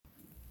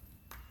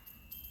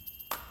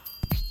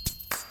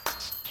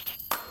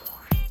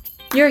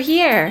You're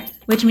here,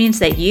 which means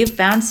that you've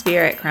found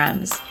Spirit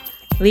Crumbs,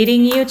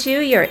 leading you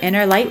to your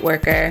inner light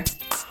worker.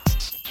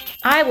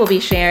 I will be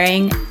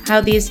sharing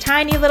how these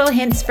tiny little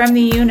hints from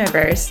the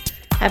universe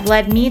have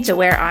led me to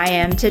where I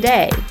am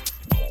today.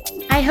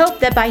 I hope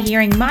that by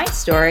hearing my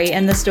story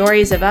and the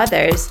stories of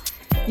others,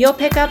 you'll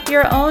pick up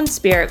your own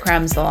spirit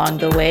crumbs along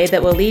the way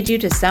that will lead you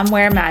to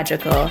somewhere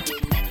magical.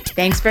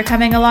 Thanks for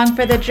coming along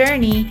for the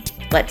journey.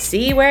 Let's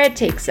see where it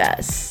takes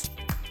us.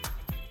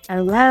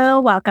 Hello,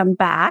 welcome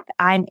back.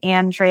 I'm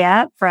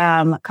Andrea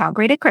from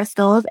Concreted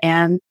Crystals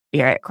and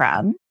Spirit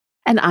Crumb.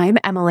 And I'm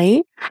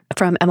Emily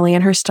from Emily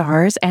and Her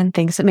Stars and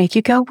Things That Make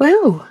You Go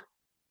Woo.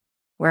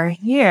 We're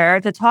here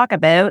to talk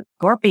about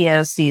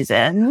Scorpio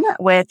season,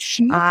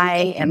 which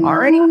I am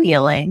already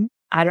feeling.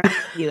 I don't know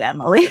you,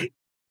 Emily.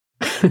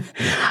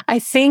 I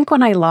think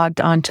when I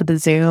logged onto the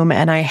Zoom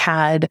and I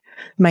had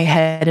my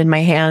head in my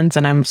hands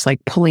and I'm just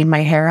like pulling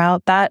my hair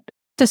out, that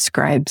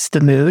describes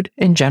the mood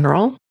in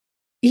general.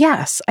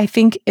 Yes, I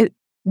think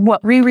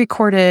what we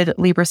recorded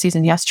Libra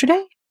season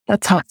yesterday.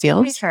 That's how it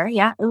feels. Pretty sure,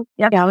 yeah.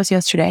 Yep. Yeah, it was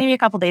yesterday. Maybe a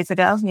couple days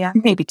ago, yeah.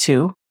 Maybe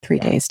 2-3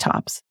 days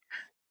tops.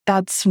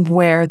 That's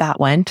where that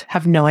went.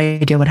 Have no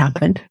idea what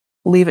happened.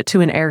 Leave it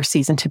to an air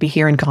season to be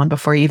here and gone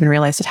before you even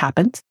realize it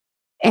happened.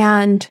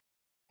 And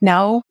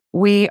now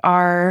we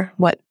are,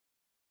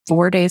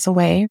 4 days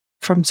away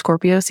from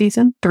Scorpio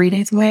season? 3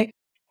 days away?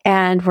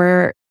 And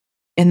we're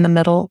in the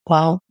middle.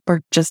 Well,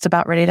 we're just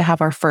about ready to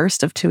have our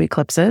first of 2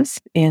 eclipses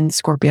in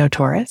Scorpio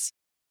Taurus.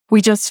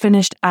 We just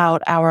finished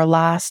out our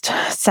last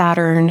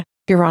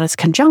Saturn-Uranus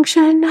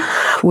conjunction,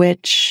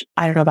 which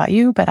I don't know about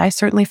you, but I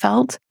certainly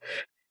felt.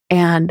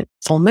 And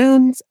full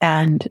moons,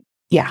 and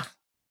yeah,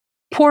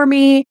 pour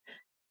me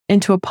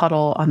into a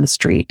puddle on the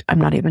street. I'm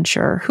not even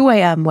sure who I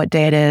am, what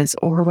day it is,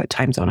 or what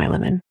time zone I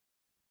live in.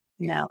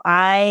 No,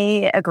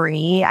 I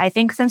agree. I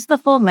think since the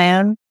full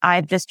moon,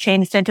 I've just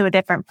changed into a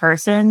different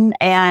person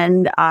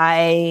and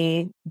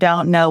I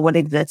don't know what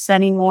exists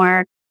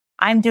anymore.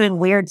 I'm doing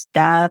weird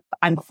stuff.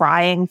 I'm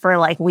crying for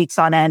like weeks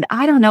on end.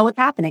 I don't know what's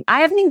happening. I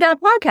haven't even done a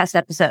podcast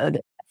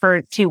episode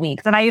for 2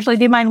 weeks and I usually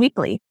do mine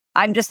weekly.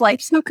 I'm just like,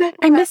 so good.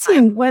 I miss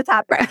you. What's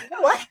happening?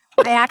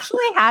 I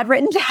actually had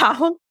written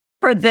down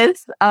for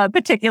this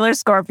particular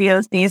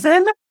Scorpio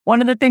season.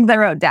 One of the things I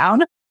wrote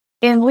down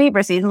in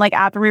Libra season, like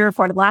after we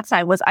recorded last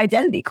time, was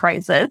identity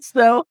crisis.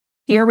 So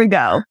here we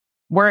go.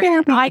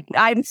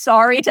 I'm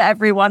sorry to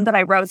everyone that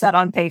I wrote that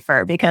on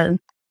paper because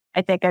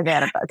I think I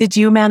manifested. Did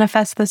you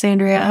manifest this,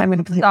 Andrea? I'm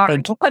going to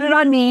sorry. We'll put it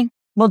on me.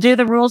 We'll do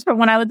the rules from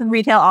when I was in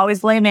retail.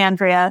 Always blame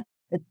Andrea.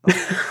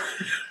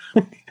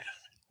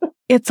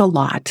 It's a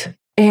lot.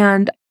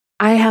 And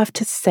I have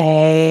to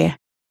say,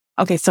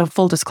 okay, so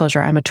full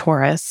disclosure, I'm a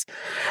Taurus.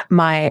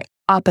 My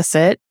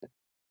opposite,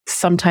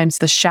 sometimes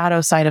the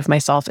shadow side of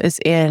myself, is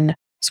in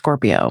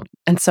Scorpio.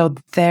 And so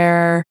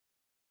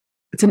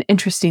it's an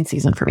interesting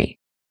season for me.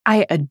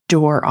 I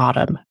adore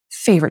autumn.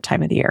 Favorite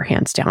time of the year,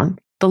 hands down.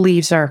 The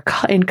leaves are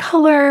in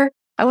color.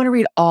 I want to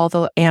read all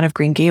the Anne of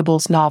Green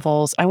Gables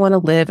novels. I want to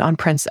live on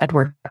Prince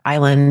Edward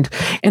Island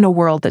in a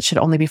world that should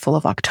only be full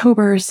of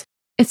Octobers.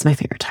 It's my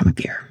favorite time of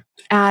year.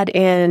 Add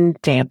in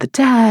Day of the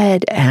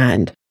Dead,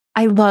 and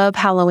I love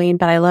Halloween,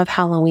 but I love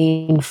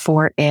Halloween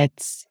for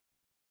its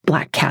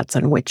black cats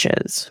and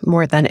witches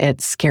more than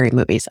its scary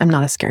movies. I'm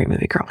not a scary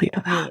movie girl, you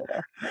know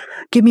that.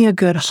 Give me a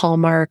good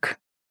Hallmark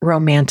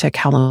romantic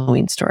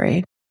Halloween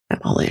story. I'm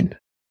all in.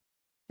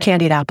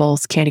 Candied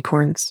apples, candy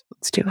corns.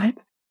 Let's do it.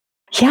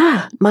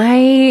 Yeah,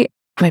 my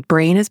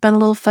brain has been a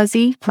little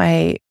fuzzy.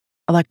 My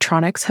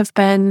electronics have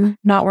been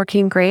not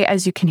working great,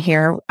 as you can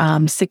hear.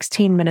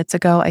 16 minutes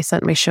ago, I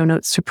sent my show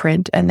notes to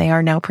print, and they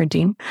are now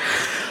printing.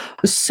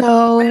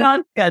 So right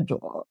on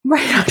schedule,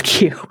 right on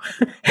cue.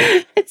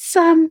 It's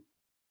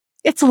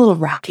a little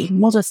rocky.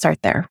 We'll just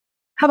start there.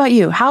 How about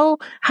you? How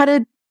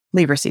did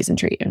Libra season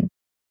treat you?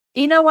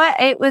 You know what?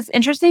 It was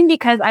interesting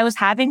because I was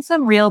having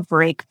some real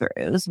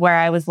breakthroughs where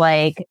I was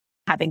like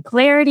having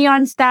clarity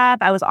on stuff.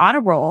 I was on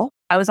a roll.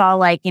 I was all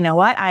like, you know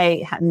what?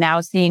 I am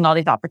now seeing all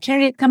these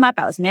opportunities come up.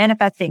 I was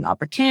manifesting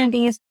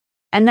opportunities.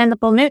 And then the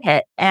full moon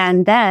hit.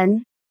 And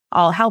then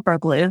all hell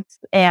broke loose.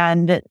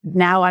 And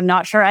now I'm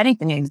not sure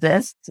anything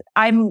exists.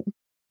 I'm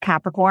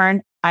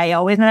Capricorn. I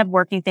always end up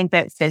working things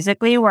out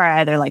physically where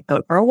I either like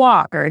go for a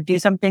walk or do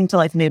something to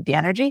like move the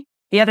energy.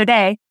 The other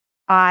day,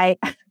 I'm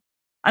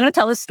going to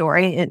tell this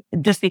story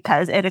just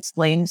because it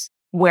explains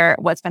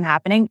what's been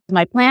happening.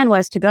 My plan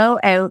was to go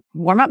out,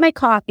 warm up my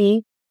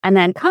coffee, and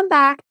then come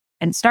back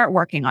and start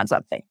working on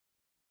something.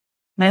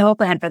 My whole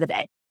plan for the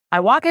day.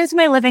 I walk into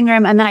my living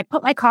room and then I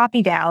put my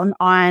coffee down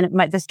on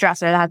this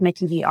dresser that has my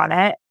TV on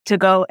it to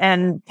go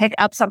and pick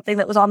up something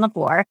that was on the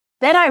floor.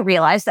 Then I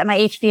realized that my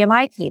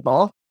HDMI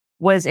cable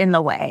was in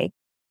the way.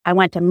 I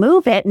went to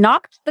move it,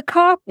 knocked the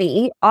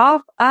coffee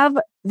off of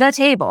the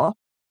table,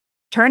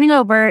 turning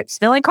over,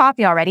 spilling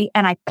coffee already,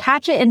 and I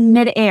catch it in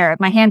midair.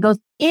 My hand goes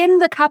in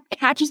the cup,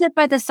 catches it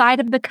by the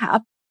side of the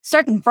cup,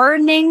 starts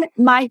burning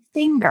my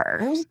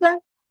fingers.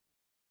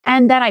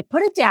 And then I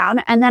put it down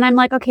and then I'm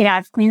like, okay, now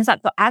I've cleaned this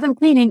up. So as I'm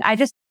cleaning,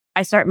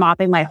 I start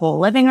mopping my whole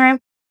living room.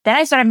 Then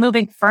I started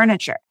moving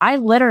furniture. I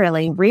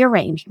literally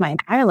rearranged my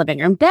entire living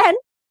room. Then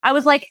I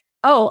was like,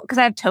 oh, because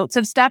I have totes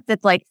of stuff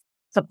that's like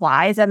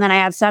supplies. And then I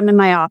have some in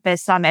my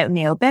office, some out in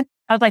the open.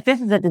 I was like,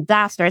 this is a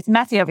disaster. It's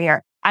messy over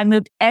here. I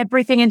moved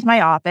everything into my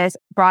office,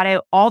 brought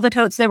out all the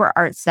totes that were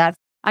art stuff.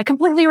 I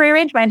completely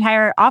rearranged my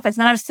entire office.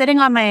 And I was sitting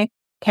on my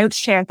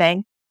couch chair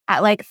thing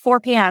at like 4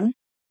 p.m.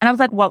 And I was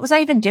like, what was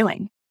I even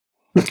doing?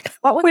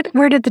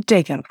 Where did the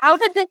day go? How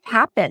did this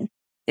happen?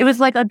 It was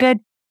like a good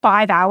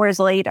 5 hours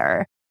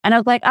later. And I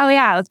was like, oh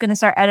yeah, I was going to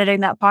start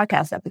editing that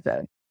podcast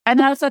episode. And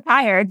then I was so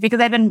tired because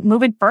I've been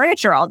moving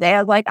furniture all day.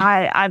 I was like,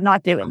 I'm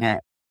not doing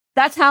it.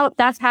 That's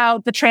how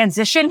the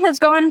transition has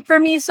gone for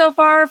me so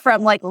far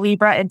from like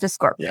Libra into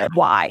Scorpio.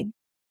 Why?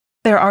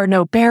 There are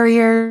no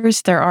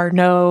barriers.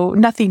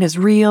 Nothing is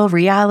real.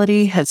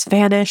 Reality has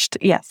vanished.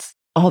 Yes.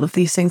 All of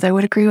these things I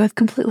would agree with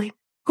completely.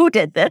 Who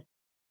did this?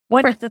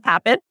 When did this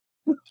happen?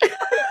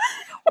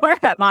 Where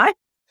am I?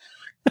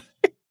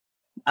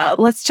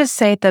 Let's just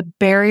say the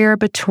barrier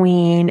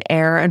between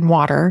air and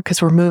water,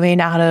 because we're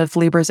moving out of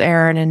Libra's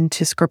air and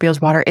into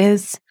Scorpio's water,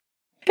 it's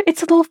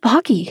a little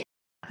foggy.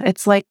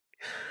 It's like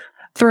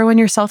throwing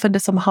yourself into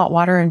some hot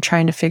water and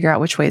trying to figure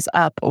out which way's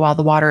up while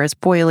the water is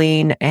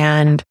boiling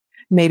and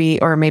maybe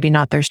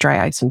not there's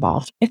dry ice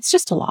involved. It's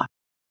just a lot.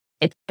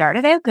 It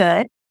started out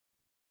good.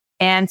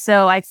 And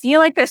so I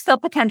feel like there's still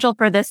potential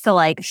for this to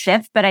like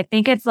shift, but I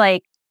think it's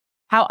like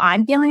how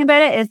I'm feeling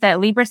about it is that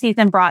Libra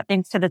season brought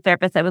things to the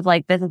surface that was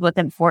like, this is what's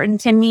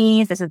important to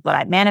me. This is what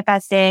I'm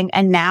manifesting.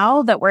 And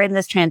now that we're in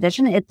this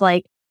transition, it's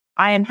like,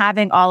 I am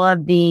having all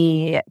of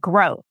the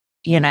growth,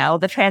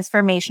 the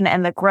transformation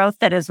and the growth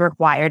that is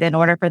required in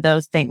order for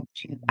those things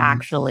to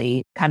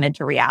actually come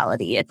into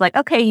reality. It's like,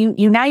 okay,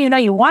 you now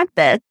you want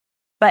this,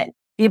 but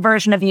the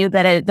version of you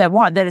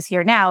that is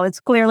here now, it's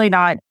clearly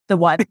not the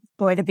one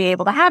going to be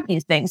able to have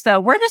these things.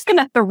 So we're just going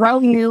to throw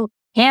you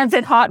hands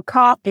in hot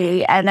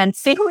coffee and then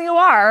see who you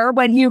are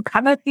when you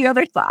come out the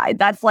other side.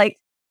 That's like,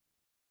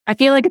 I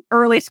feel like it's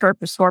early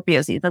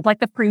Scorpio season. It's like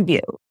the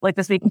preview, like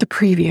this week. The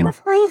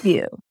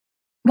preview.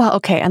 Well,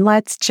 okay. And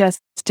let's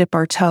just dip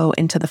our toe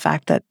into the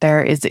fact that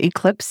there is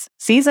eclipse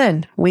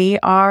season. We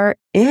are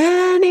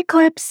in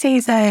eclipse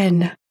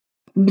season.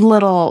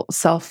 Little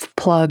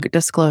self-plug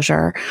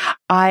disclosure.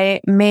 I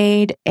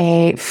made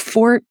a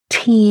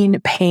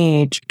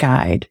 14-page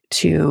guide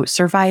to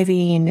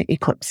surviving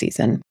eclipse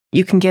season.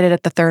 You can get it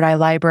at the Third Eye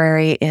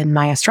Library in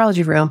my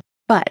astrology room.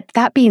 But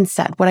that being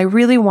said, what I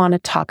really want to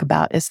talk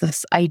about is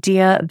this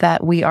idea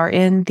that we are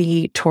in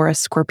the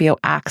Taurus-Scorpio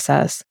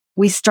axis.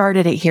 We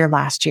started it here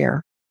last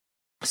year.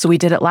 So we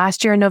did it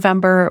last year in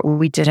November.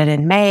 We did it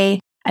in May.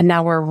 And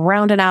now we're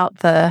rounding out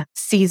the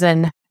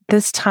season.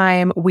 This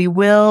time we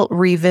will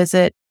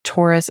revisit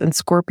Taurus and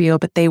Scorpio,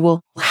 but they will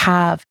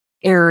have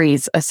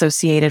Aries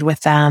associated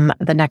with them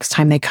the next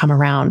time they come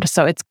around.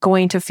 So it's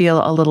going to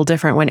feel a little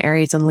different when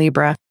Aries and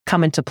Libra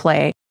come into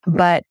play.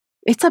 But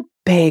it's a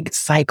big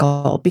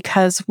cycle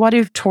because what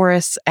do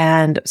Taurus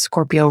and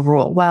Scorpio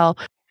rule? Well,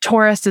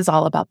 Taurus is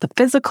all about the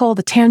physical,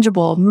 the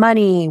tangible,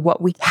 money,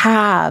 what we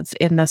have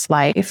in this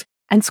life.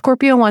 And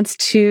Scorpio wants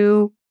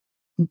to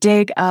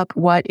dig up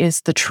what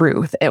is the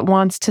truth. It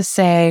wants to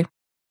say,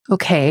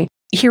 okay,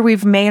 here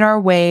we've made our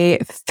way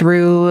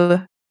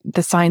through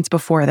the signs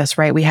before this,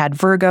 right? We had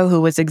Virgo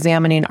who was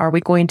examining, are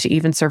we going to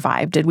even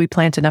survive? Did we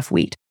plant enough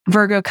wheat?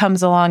 Virgo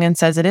comes along and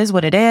says, it is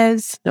what it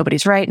is.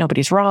 Nobody's right.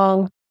 Nobody's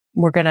wrong.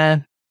 We're going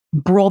to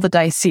roll the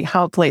dice, see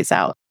how it plays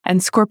out.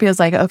 And Scorpio's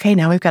like, okay,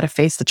 now we've got to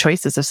face the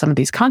choices of some of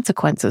these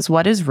consequences.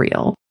 What is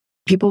real?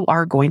 People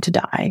are going to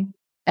die.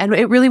 And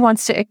it really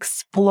wants to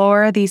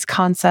explore these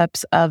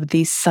concepts of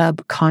the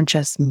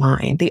subconscious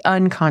mind, the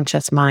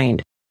unconscious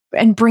mind,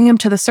 and bring them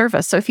to the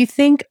surface. So if you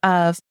think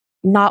of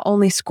not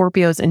only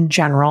Scorpios in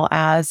general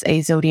as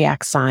a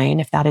zodiac sign,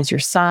 if that is your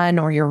sun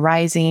or your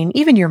rising,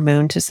 even your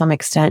moon to some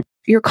extent,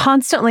 you're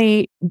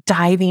constantly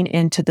diving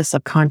into the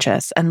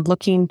subconscious and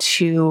looking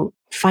to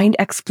find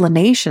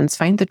explanations,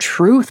 find the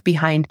truth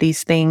behind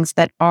these things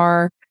that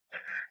are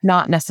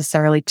not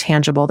necessarily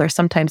tangible. They're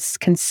sometimes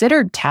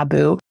considered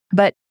taboo,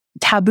 but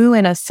taboo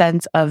in a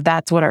sense of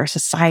that's what our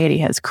society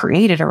has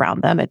created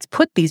around them. It's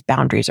put these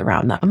boundaries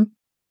around them.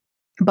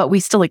 But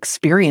we still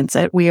experience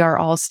it. We are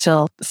all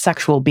still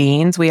sexual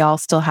beings. We all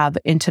still have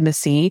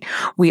intimacy.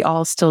 We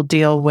all still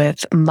deal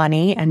with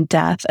money and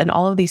death, and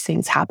all of these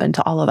things happen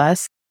to all of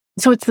us.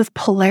 So it's this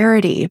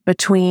polarity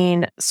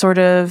between sort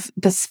of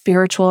the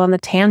spiritual and the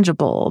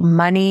tangible,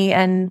 money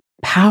and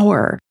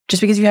power.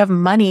 Just because you have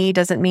money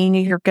doesn't mean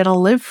you're going to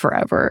live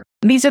forever.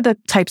 These are the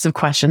types of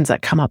questions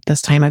that come up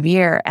this time of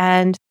year.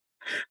 And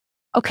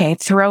okay,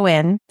 throw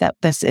in that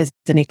this is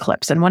an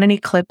eclipse. And what an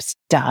eclipse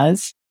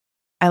does,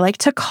 I like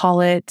to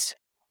call it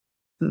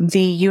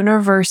the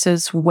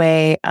universe's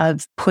way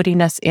of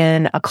putting us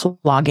in a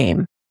claw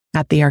game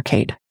at the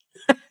arcade.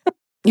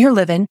 You're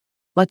living.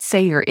 Let's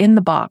say you're in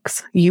the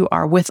box. You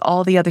are with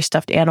all the other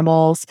stuffed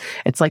animals.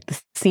 It's like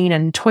the scene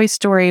in Toy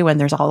Story when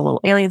there's all the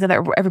little aliens in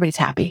there. Everybody's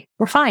happy.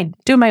 We're fine.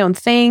 Doing my own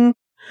thing.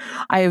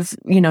 I've,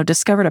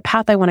 discovered a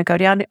path I want to go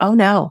down. Oh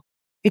no.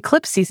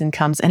 Eclipse season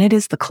comes and it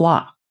is the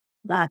claw.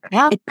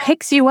 It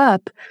picks you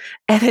up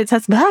and it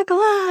says,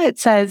 Bacala. It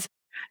says,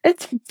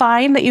 it's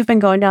fine that you've been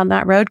going down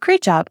that road.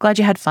 Great job. Glad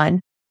you had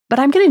fun. But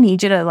I'm going to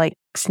need you to like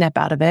snap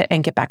out of it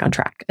and get back on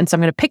track. And so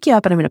I'm going to pick you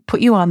up and I'm going to put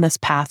you on this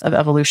path of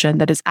evolution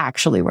that is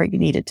actually where you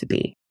needed to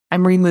be.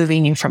 I'm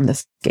removing you from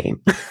this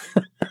game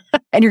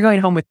and you're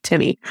going home with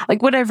Timmy,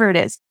 like whatever it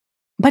is.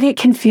 But it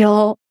can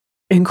feel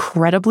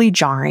incredibly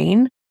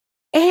jarring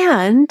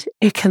and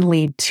it can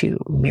lead to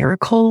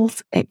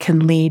miracles. It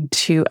can lead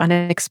to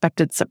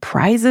unexpected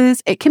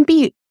surprises. It can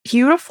be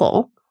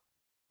beautiful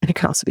and it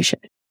can also be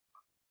shit.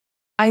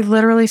 I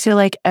literally feel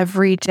like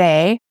every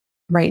day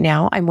right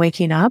now I'm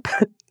waking up,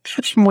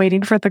 I'm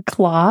waiting for the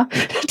claw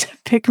to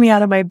pick me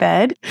out of my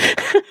bed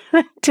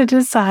to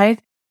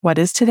decide what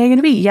is today going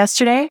to be.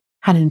 Yesterday,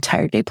 had an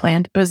entire day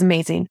planned. It was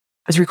amazing.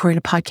 I was recording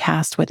a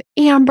podcast with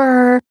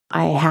Amber.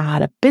 I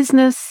had a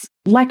business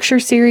lecture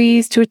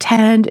series to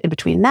attend. In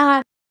between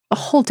that, a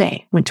whole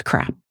day went to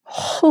crap.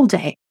 Whole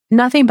day.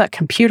 Nothing but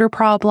computer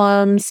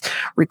problems,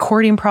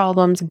 recording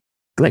problems,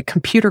 like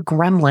computer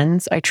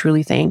gremlins, I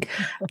truly think.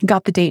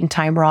 Got the date and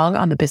time wrong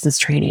on the business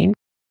training.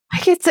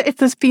 Like it's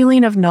this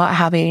feeling of not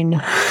having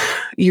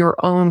your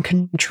own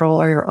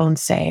control or your own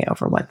say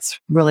over what's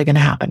really going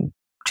to happen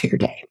to your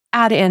day.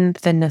 Add in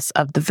thinness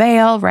of the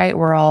veil, right?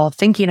 We're all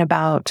thinking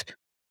about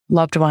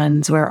loved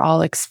ones. We're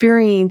all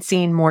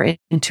experiencing more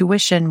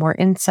intuition, more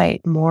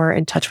insight, more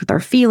in touch with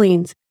our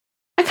feelings.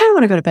 I kind of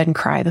want to go to bed and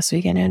cry this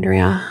weekend,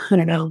 Andrea. I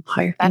don't know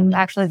how you're feeling.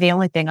 That's actually the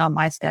only thing on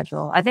my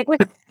schedule. I think we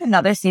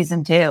another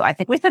season too. I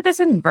think we said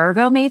this in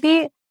Virgo,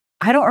 maybe.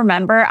 I don't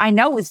remember. I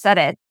know we said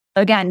it.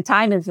 Again,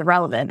 time is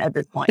irrelevant at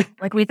this point.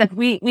 Like we said,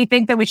 we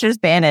think that we should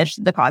just banish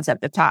the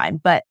concept of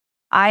time, but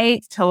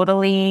I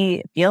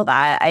totally feel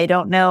that. I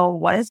don't know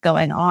what is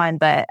going on,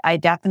 but I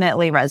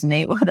definitely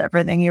resonate with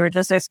everything you were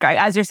just describing.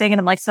 As you're saying it,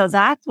 I'm like, so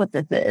that's what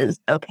this is.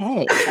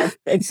 Okay. That's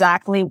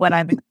exactly what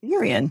I'm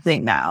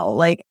experiencing now.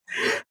 Like,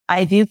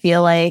 I do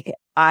feel like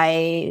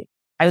I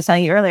was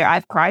telling you earlier,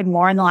 I've cried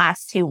more in the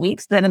last 2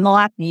 weeks than in the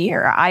last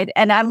year.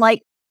 And I'm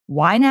like,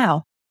 why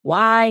now?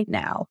 Why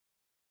now?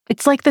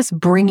 It's like this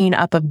bringing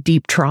up of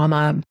deep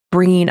trauma,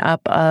 bringing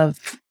up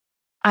of,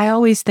 I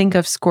always think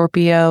of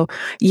Scorpio.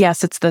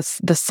 Yes, it's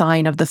the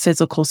sign of the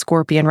physical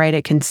scorpion, right?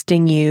 It can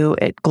sting you.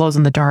 It glows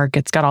in the dark.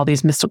 It's got all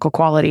these mystical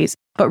qualities.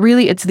 But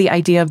really, it's the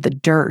idea of the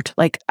dirt.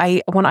 Like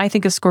when I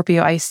think of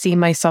Scorpio, I see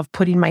myself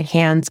putting my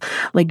hands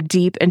like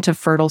deep into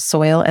fertile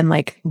soil and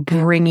like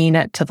bringing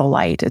it to the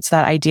light. It's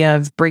that idea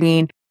of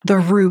bringing the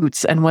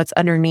roots and what's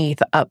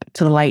underneath up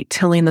to the light,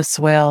 tilling the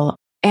soil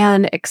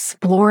and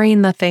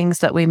exploring the things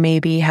that we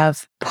maybe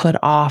have put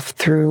off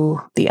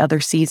through the other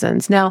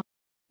seasons. Now,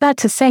 that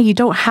to say, you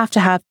don't have to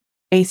have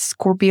a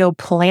Scorpio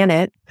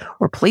planet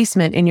or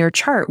placement in your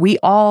chart. We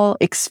all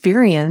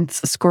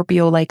experience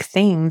Scorpio-like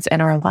things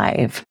in our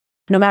life.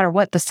 No matter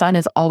what, the sun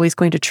is always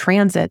going to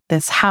transit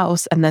this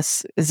house and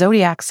this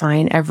zodiac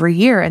sign every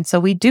year. And so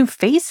we do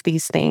face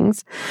these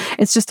things.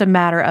 It's just a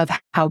matter of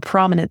how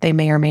prominent they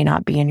may or may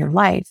not be in your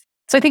life.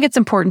 So I think it's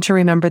important to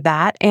remember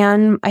that.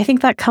 And I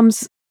think that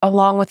comes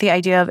along with the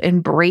idea of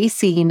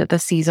embracing the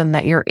season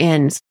that you're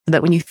in, so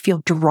that when you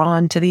feel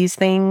drawn to these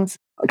things,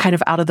 kind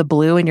of out of the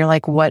blue, and you're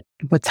like,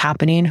 what's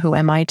happening? Who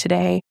am I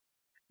today?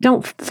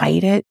 Don't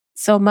fight it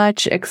so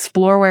much.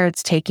 Explore where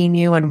it's taking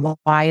you and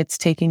why it's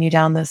taking you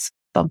down this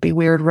bumpy,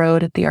 weird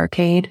road at the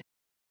arcade.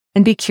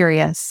 And be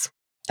curious.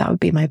 That would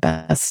be my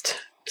best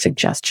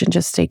suggestion.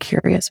 Just stay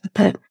curious with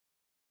it.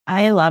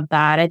 I love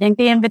that. I think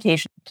the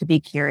invitation to be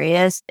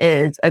curious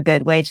is a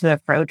good way to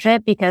approach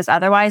it, because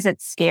otherwise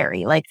it's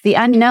scary. Like the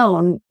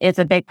unknown is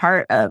a big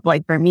part of,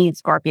 like, for me,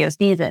 Scorpio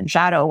season,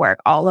 shadow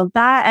work, all of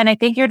that. And I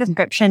think your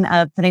description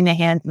of putting the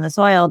hands in the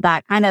soil,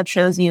 that kind of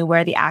shows you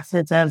where the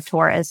axes of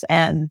Taurus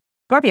and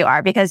Scorpio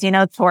are, because,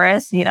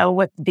 Taurus,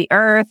 with the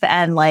earth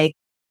and like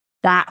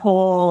that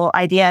whole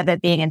idea of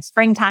it being in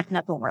springtime,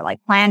 that's when we're like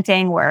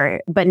planting,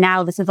 but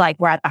now this is like,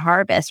 we're at the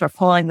harvest, we're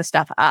pulling the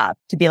stuff up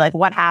to be like,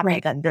 what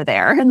happened under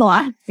there in the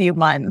last few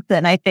months?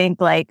 And I think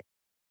like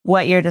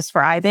what you're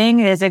describing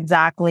is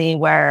exactly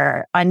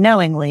where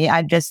unknowingly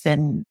I've just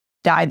been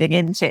diving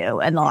into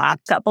in the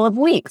last couple of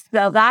weeks.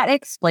 So that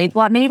explains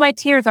what maybe my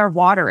tears are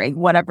watering,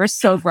 whatever's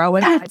so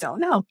growing. I don't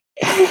know.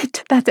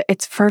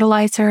 It's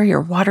fertilizer. You're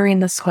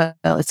watering the soil.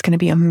 It's going to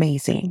be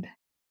amazing.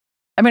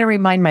 I'm going to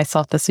remind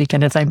myself this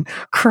weekend as I'm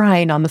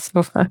crying on the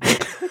sofa.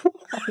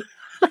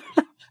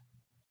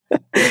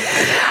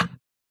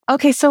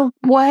 Okay, so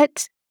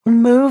what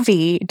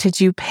movie did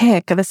you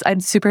pick? I'm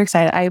super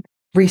excited. I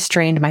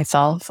restrained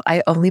myself.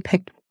 I only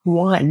picked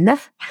one.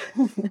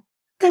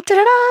 But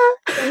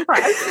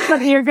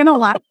you're going to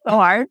laugh so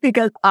hard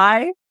because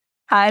I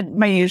had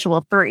my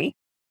usual 3,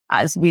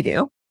 as we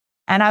do.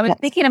 And I was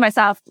thinking to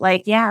myself,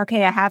 like, yeah,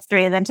 okay, I have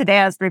 3. And then today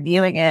I was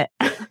reviewing it.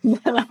 And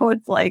I was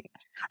like,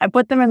 I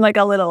put them in like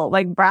a little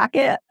like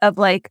bracket of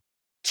like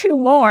 2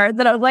 more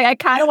that I was like, I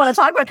kind of want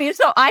to talk about these.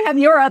 So I have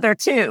your other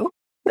 2.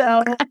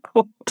 So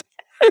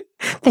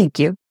thank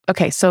you.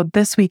 Okay. So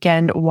this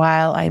weekend,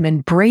 while I'm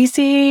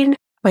embracing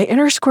my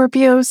inner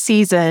Scorpio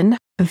season,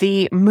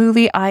 the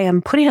movie I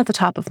am putting at the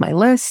top of my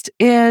list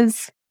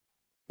is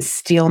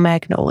Steel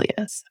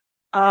Magnolias.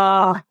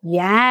 Oh,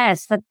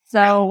 yes. That's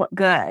so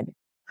good.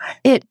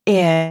 It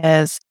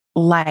is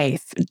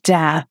life,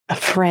 death,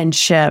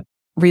 friendship,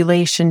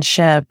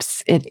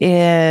 relationships. It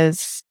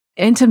is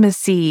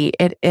intimacy.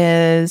 It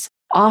is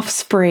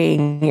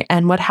offspring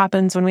and what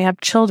happens when we have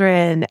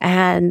children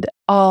and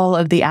all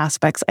of the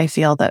aspects I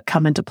feel that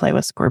come into play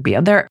with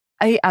Scorpio.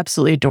 I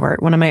absolutely adore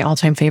it. One of my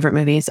all-time favorite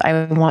movies.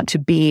 I want to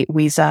be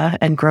Weeza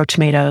and grow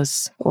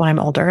tomatoes when I'm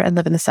older and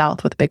live in the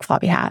South with a big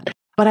floppy hat.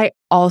 But I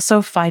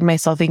also find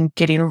myself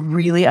getting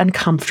really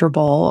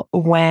uncomfortable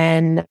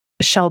when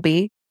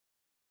Shelby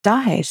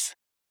dies.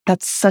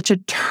 That's such a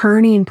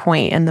turning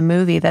point in the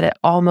movie that it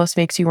almost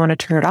makes you want to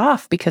turn it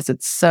off because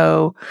it's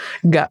so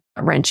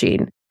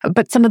gut-wrenching.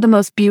 But some of the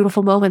most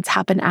beautiful moments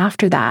happen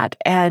after that.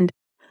 And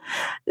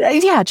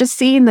yeah, just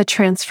seeing the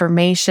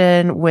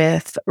transformation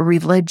with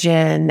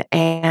religion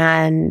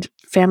and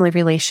family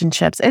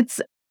relationships,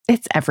 it's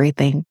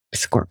everything,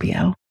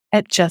 Scorpio.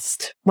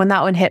 When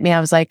that one hit me,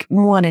 I was like,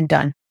 one and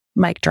done.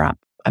 Mic drop.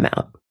 I'm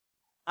out.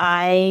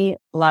 I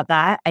love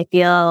that. I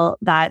feel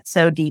that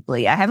so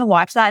deeply. I haven't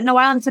watched that in a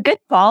while, and it's a good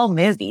fall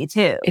movie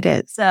too. It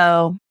is.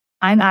 So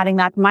I'm adding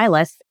that to my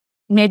list.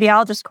 Maybe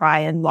I'll just cry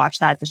and watch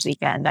that this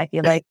weekend. I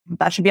feel like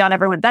that should be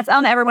on that's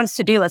on everyone's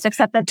to-do list,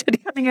 except that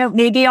it's coming out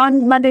maybe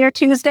on Monday or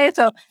Tuesday.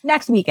 So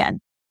next weekend.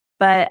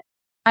 But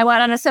I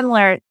went on a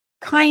similar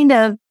kind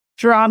of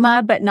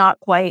drama, but not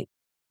quite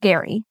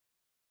scary.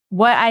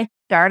 What I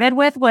started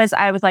with was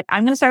I was like,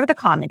 I'm going to start with a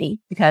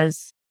comedy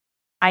because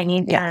I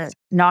need to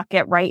not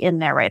get right in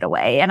there right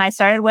away. And I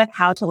started with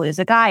How to Lose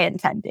a Guy in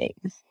 10 Days.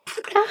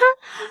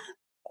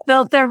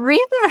 So the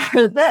reason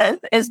for this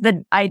is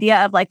the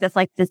idea of this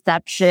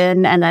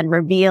deception and then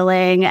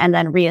revealing and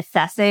then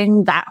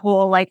reassessing that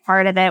whole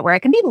part of it where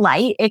it can be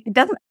light.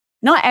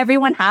 Not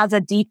everyone has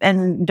a deep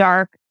and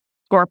dark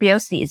Scorpio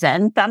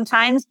season.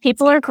 Sometimes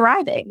people are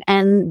thriving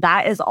and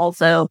that is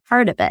also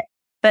part of it.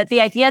 But the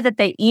idea that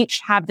they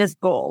each have this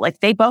goal,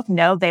 they both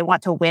know they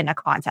want to win a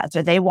contest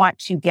or they want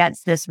to get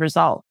this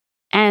result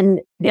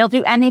and they'll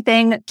do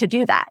anything to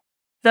do that.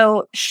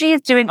 So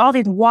she's doing all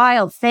these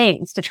wild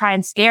things to try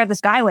and scare this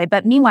guy away.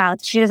 But meanwhile,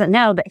 she doesn't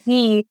know that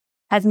he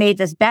has made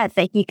this bet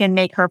that he can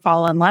make her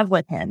fall in love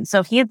with him.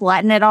 So he's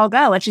letting it all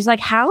go. And she's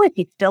like, how is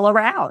he still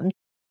around?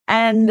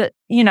 And,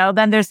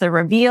 then there's the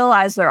reveal,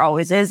 as there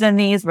always is in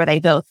these, where they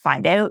both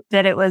find out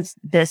that it was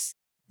this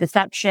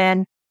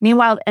deception.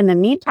 Meanwhile, in the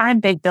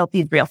meantime, they built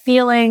these real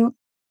feelings.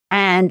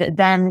 And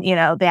then,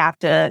 they have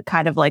to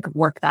kind of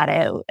work that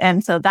out.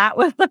 And so that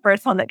was the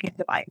first one that came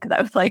to mind because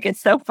I was like,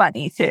 it's so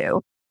funny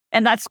too.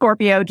 And that's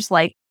Scorpio, just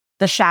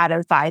the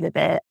shadow side of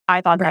it.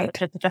 I thought that was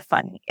just such a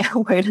funny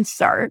way to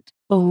start.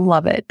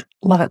 Love it.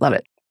 Love it. Love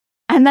it.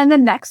 And then the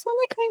next one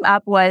that came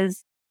up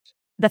was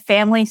The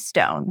Family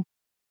Stone.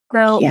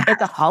 Girl,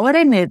 It's a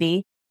holiday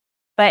movie,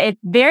 but it's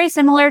very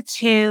similar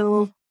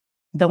to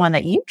the one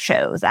that you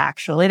chose,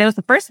 actually. That was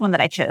the first one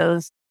that I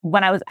chose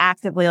when I was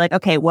actively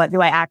okay, what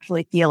do I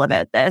actually feel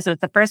about this? So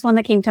it's the first one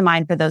that came to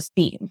mind for those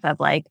themes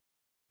of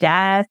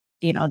death.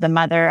 The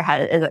mother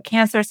is a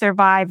cancer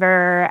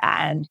survivor.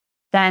 And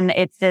then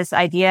it's this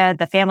idea,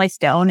 the family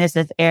stone is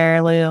this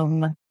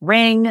heirloom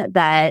ring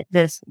that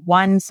this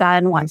one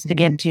son wants to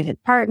give to his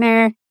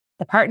partner.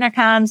 The partner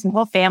comes and the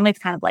whole family's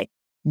kind of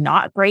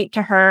not great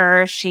to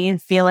her.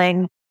 She's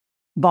feeling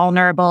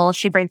vulnerable.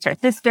 She brings her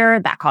sister.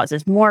 That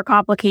causes more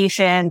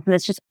complications.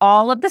 It's just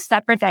all of the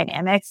separate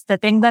dynamics. The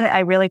thing that I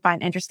really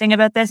find interesting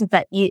about this is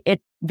that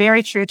it's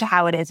very true to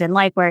how it is in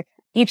life, where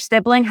each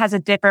sibling has a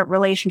different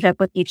relationship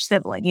with each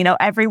sibling.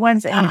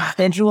 Everyone's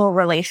individual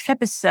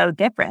relationship is so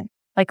different.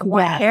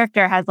 One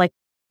character has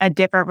a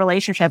different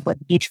relationship with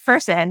each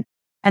person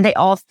and they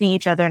all see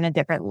each other in a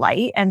different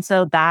light. And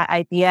so that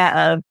idea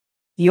of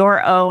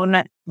your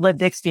own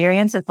lived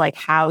experience is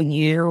how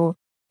you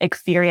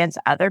experience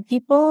other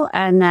people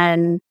and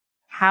then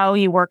how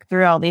you work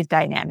through all these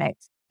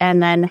dynamics.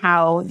 And then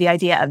how the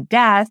idea of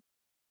death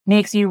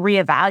makes you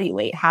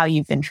reevaluate how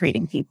you've been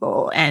treating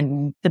people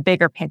and the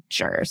bigger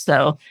picture.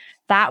 So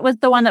that was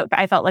the one that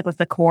I felt was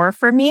the core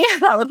for me.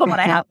 That was the one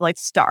I have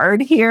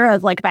starred here. I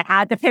was if I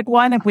had to pick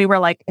one, if you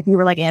were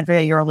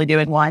Andrea, you're only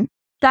doing one,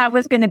 that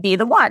was going to be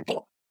the one.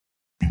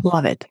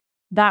 Love it.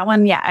 That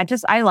one. Yeah.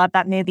 I love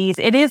that movie.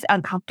 It is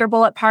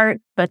uncomfortable at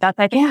parts, but that's,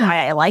 I think,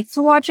 why I like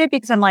to watch it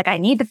because I'm I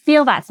need to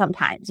feel that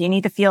sometimes. You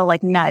need to feel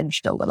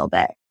nudged a little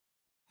bit.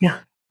 Yeah.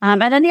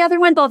 And then the other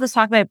ones I'll just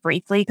talk about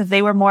briefly because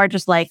they were more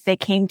just they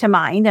came to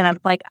mind and I'm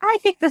I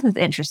think this is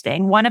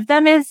interesting. One of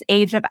them is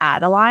Age of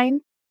Adeline.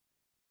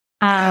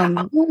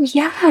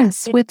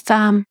 Yes, with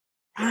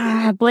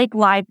Blake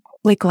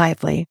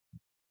Lively.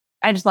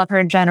 I just love her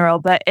in general,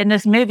 but in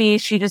this movie,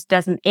 she just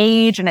doesn't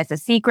age and it's a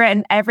secret.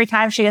 And every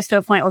time she gets to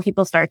a point where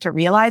people start to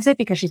realize it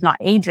because she's not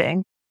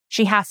aging,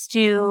 she has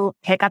to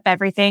pick up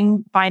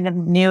everything, find a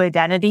new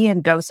identity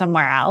and go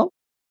somewhere else.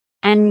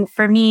 And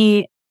for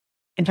me,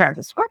 in terms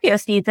of Scorpio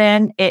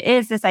season, it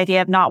is this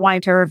idea of not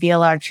wanting to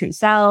reveal our true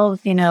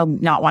selves,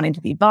 not wanting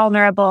to be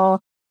vulnerable,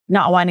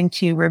 not wanting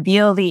to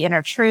reveal the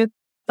inner truth,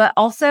 but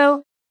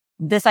also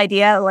this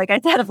idea, like I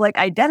said, of like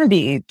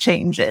identity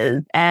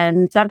changes.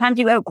 And sometimes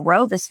you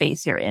outgrow the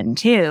space you're in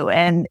too.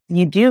 And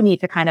you do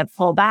need to kind of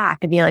pull back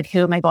and be like, who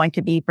am I going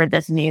to be for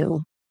this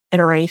new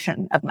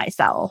iteration of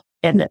myself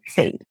in this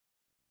state?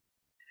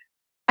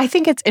 I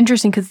think it's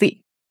interesting because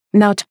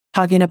now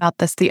talking about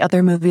this, the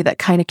other movie that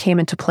kind of came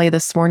into play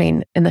this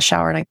morning in the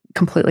shower, and I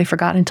completely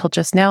forgot until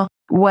just now,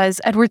 was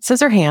Edward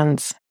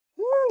Scissorhands.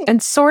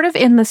 And sort of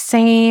in the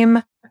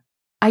same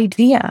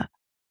idea,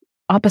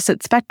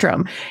 opposite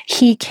spectrum.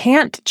 He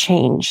can't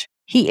change.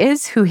 He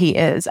is who he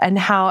is, and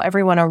how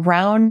everyone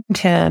around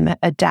him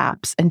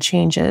adapts and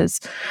changes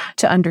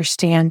to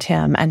understand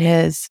him and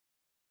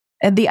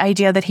the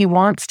idea that he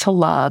wants to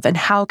love and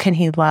how can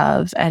he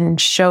love and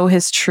show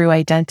his true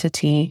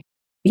identity.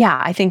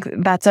 Yeah, I think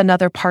that's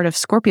another part of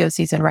Scorpio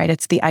season, right?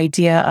 It's the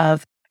idea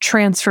of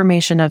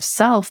transformation of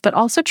self, but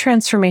also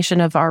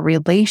transformation of our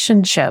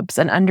relationships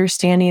and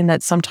understanding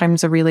that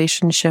sometimes a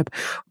relationship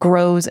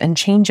grows and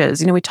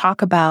changes. We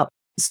talk about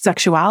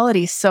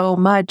sexuality so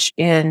much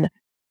in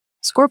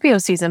Scorpio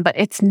season, but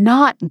it's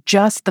not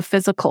just the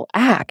physical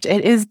act.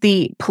 It is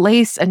the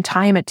place and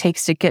time it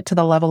takes to get to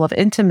the level of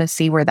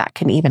intimacy where that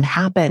can even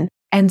happen.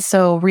 And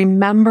so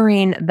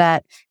remembering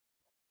that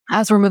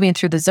as we're moving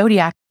through the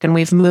zodiac and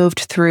we've moved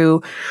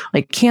through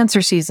like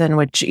Cancer season,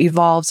 which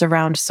evolves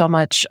around so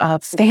much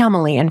of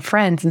family and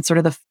friends and sort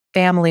of the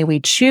family we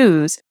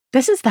choose,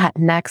 this is that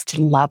next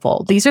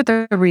level. These are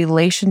the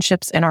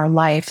relationships in our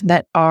life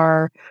that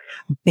are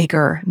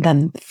bigger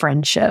than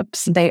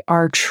friendships. They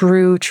are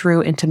true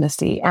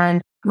intimacy,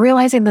 and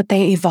realizing that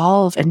they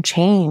evolve and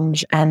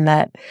change, and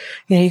that,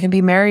 you can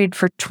be married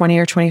for 20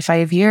 or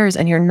 25 years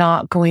and you're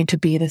not going to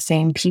be the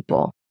same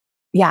people.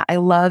 Yeah, I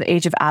love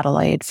Age of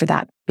Adelaide for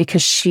that,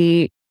 because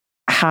she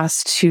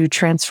has to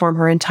transform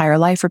her entire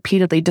life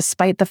repeatedly,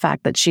 despite the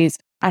fact that she's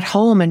at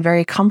home and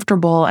very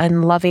comfortable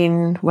and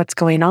loving what's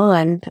going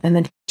on. And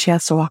then she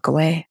has to walk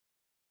away.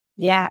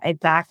 Yeah,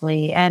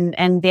 exactly.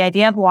 And the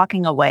idea of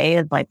walking away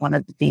is like one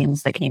of the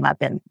themes that came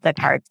up in the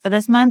cards for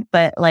this month.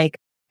 But like,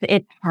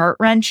 it's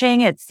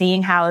heart-wrenching. It's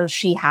seeing how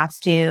she has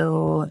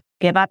to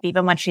give up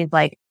even when she's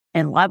like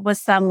in love with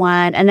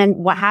someone. And then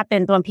what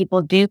happens when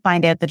people do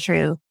find out the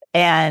truth,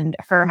 and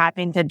her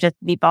having to just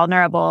be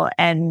vulnerable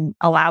and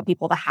allow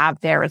people to have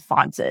their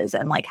responses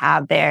and like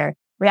have their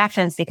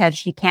reactions, because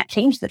she can't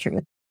change the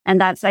truth. And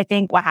that's, I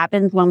think, what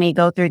happens when we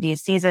go through these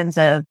seasons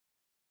of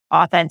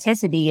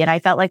authenticity. And I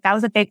felt like that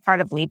was a big part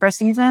of Libra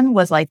season,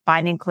 was like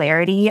finding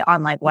clarity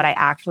on like what I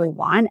actually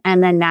want.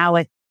 And then now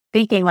it's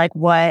thinking like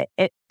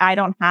I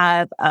don't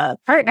have a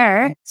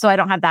partner, so I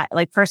don't have that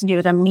like person who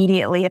was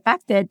immediately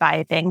affected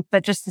by things,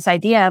 but just this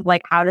idea of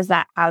like, how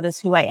does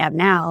who I am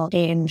now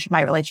change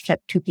my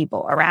relationship to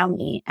people around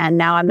me? And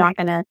now I'm not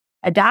going to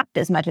adapt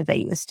as much as I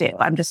used to.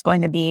 I'm just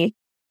going to be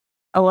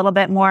a little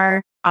bit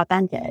more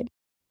authentic.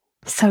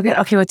 So good.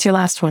 Okay, what's your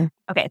last one?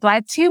 Okay, so I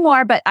have two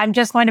more, but I'm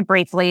just going to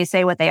briefly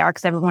say what they are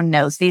because everyone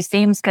knows these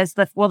themes. Because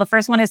the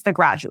first one is The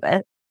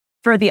Graduate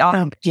for the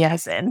autumn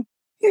season.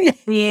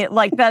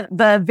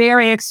 The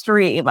very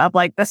extreme of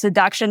like the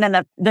seduction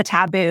and the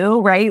taboo,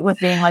 right? With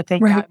being like the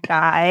young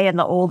guy and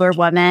the older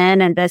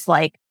woman, and this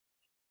like,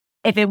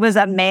 if it was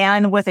a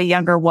man with a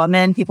younger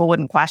woman, people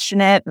wouldn't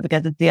question it,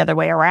 because it's the other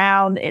way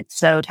around. It's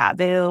so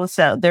taboo.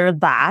 So there's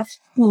that.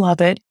 Love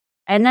it.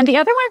 And then the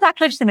other one is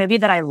actually just a movie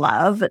that I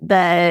love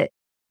that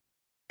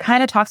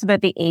kind of talks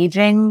about the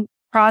aging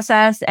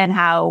process and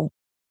how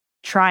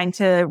trying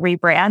to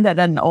rebrand at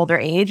an older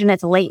age. And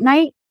it's Late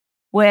Night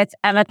with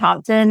Emma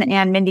Thompson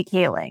and Mindy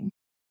Kaling.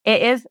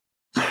 It is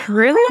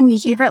really my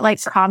favorite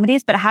like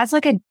comedies, but it has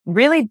like a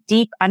really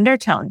deep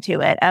undertone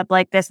to it of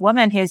like this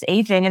woman who's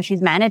aging and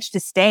she's managed to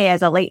stay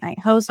as a late night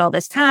host all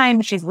this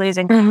time. She's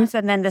losing hosts,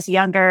 and then this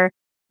younger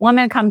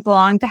woman comes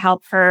along to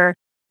help her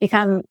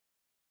become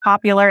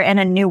popular in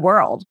a new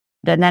world.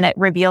 And then it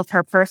reveals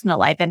her personal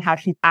life and how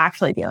she's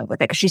actually dealing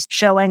with it, because she's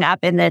showing up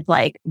in this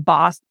like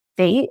boss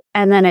state.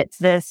 And then it's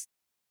this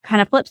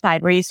kind of flip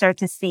side where you start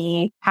to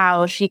see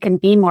how she can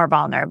be more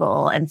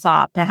vulnerable and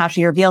soft, and how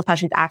she reveals how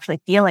she's actually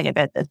feeling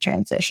about this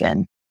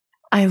transition.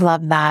 I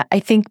love that. I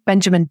think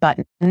Benjamin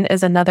Button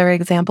is another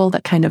example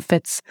that kind of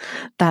fits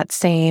that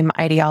same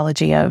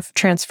ideology of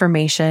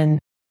transformation,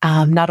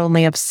 not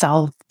only of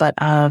self, but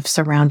of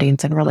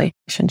surroundings and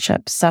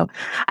relationships. So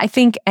I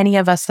think any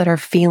of us that are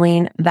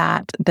feeling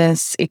that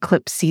this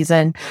eclipse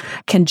season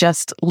can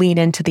just lean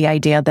into the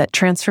idea that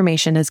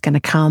transformation is going to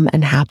come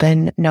and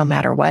happen no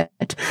matter what.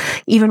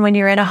 Even when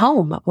you're in a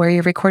home where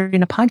you're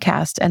recording a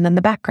podcast and then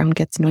the background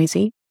gets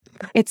noisy,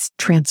 it's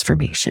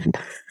transformation.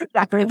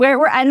 Exactly.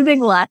 We're editing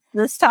less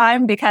this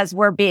time because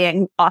we're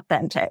being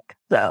authentic.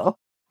 So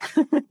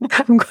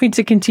I'm going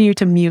to continue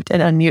to mute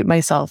and unmute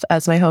myself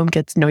as my home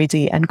gets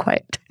noisy and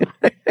quiet.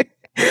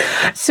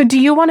 So do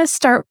you want to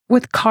start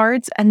with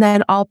cards and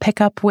then I'll pick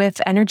up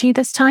with energy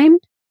this time?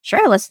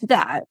 Sure, let's do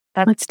that.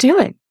 Let's do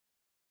it.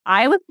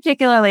 I was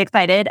particularly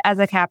excited as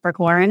a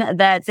Capricorn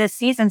that this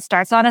season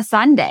starts on a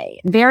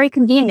Sunday. Very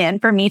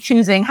convenient for me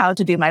choosing how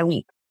to do my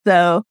week.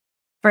 So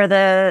for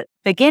the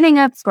beginning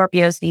of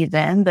Scorpio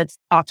season, that's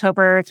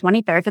October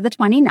 23rd to the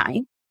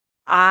 29th,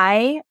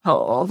 I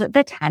pulled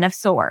the 10 of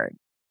Swords.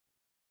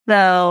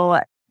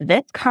 So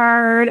this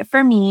card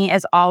for me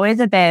is always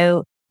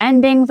about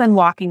endings and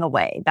walking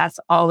away. That's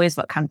always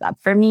what comes up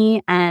for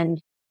me.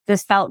 And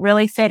this felt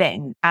really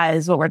fitting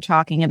as what we're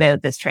talking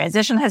about. This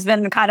transition has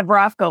been kind of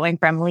rough going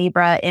from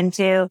Libra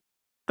into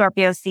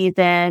Scorpio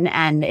season.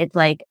 And it's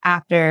like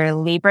after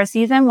Libra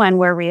season when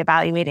we're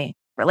reevaluating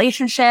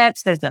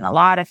relationships, there's been a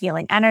lot of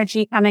healing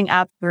energy coming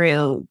up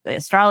through the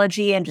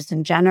astrology and just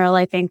in general,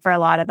 I think, for a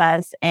lot of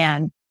us.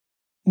 And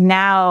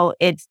now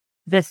it's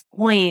this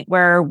point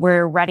where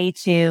we're ready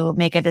to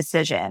make a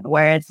decision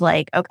where it's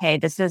like, okay,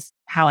 this is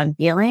how I'm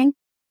feeling.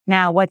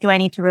 Now, what do I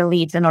need to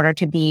release in order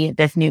to be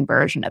this new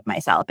version of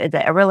myself? Is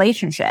it a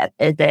relationship?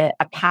 Is it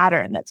a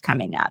pattern that's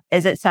coming up?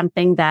 Is it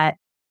something that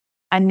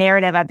a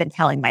narrative I've been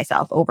telling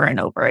myself over and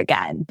over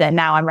again that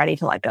now I'm ready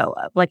to let go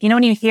of? Like,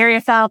 when you hear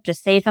yourself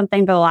just say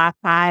something for the last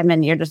time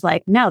and you're just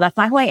like, no, that's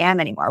not who I am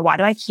anymore. Why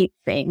do I keep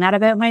saying that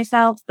about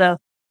myself? So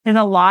there's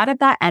a lot of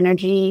that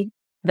energy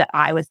that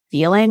I was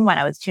feeling when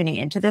I was tuning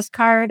into this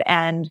card.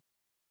 And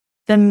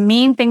the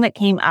main thing that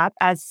came up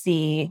as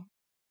the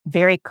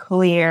very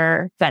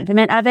clear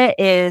sentiment of it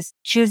is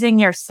choosing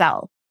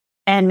yourself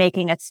and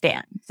making a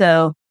stand.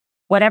 So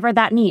whatever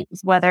that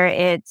means, whether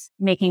it's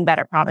making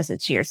better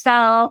promises to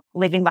yourself,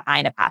 leaving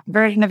behind a past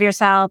version of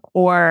yourself,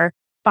 or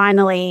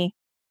finally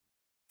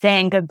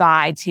saying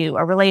goodbye to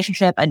a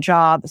relationship, a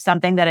job,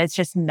 something that is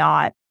just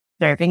not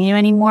serving you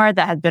anymore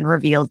that has been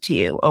revealed to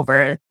you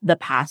over the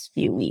past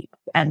few weeks.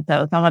 And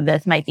so some of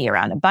this might be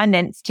around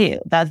abundance too.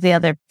 That's the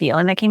other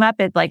feeling that came up.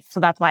 It's like, so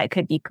that's why it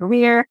could be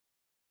career.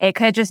 It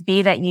could just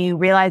be that you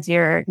realize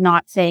you're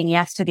not saying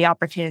yes to the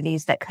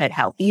opportunities that could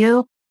help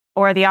you,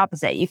 or the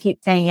opposite. You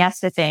keep saying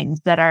yes to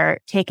things that are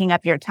taking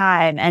up your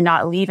time and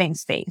not leaving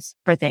space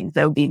for things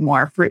that would be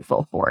more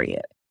fruitful for you.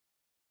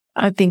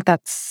 I think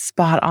that's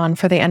spot on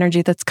for the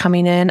energy that's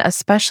coming in,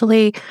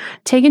 especially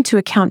take into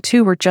account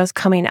too, we're just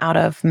coming out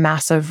of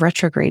massive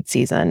retrograde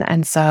season.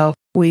 And so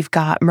we've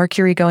got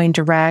Mercury going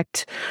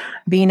direct,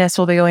 Venus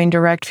will be going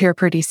direct here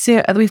pretty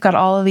soon. We've got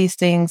all of these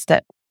things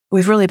that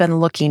we've really been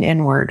looking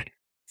inward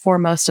for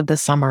most of the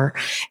summer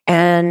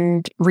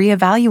and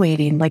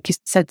reevaluating, like you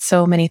said,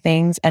 so many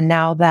things. And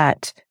now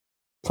that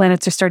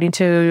planets are starting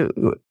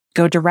to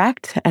go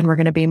direct and we're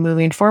going to be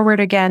moving forward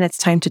again, it's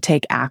time to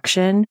take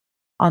action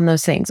on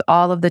those things.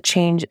 All of the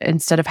change,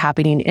 instead of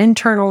happening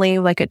internally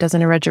like it does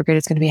in a retrograde,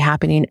 it's going to be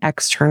happening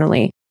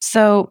externally.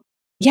 So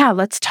yeah,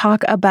 let's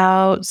talk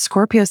about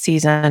Scorpio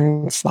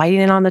season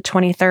sliding in on the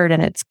 23rd.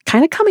 And it's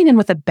kind of coming in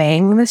with a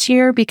bang this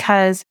year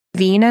because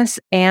Venus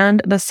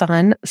and the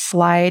Sun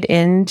slide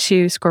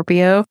into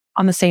Scorpio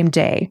on the same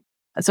day.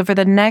 So for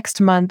the next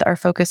month, our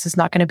focus is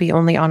not going to be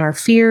only on our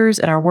fears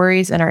and our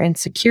worries and our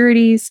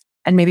insecurities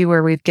and maybe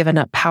where we've given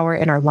up power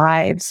in our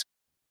lives.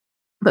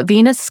 But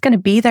Venus is going to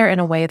be there in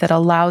a way that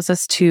allows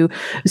us to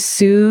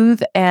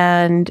soothe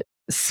and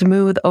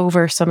smooth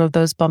over some of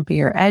those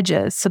bumpier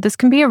edges. So this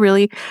can be a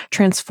really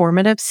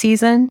transformative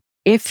season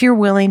if you're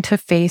willing to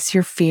face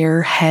your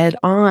fear head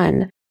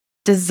on,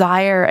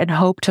 desire and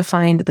hope to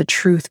find the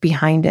truth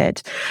behind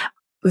it.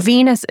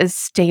 Venus is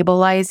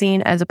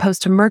stabilizing as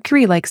opposed to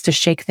Mercury likes to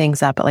shake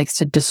things up. It likes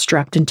to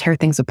disrupt and tear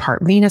things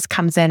apart. Venus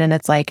comes in and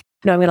it's like,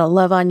 no, I'm going to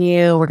love on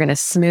you. We're going to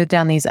smooth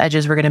down these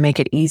edges. We're going to make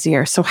it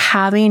easier. So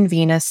having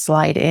Venus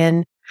slide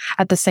in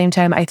at the same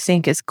time, I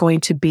think is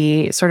going to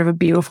be sort of a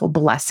beautiful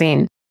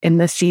blessing in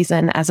this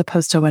season as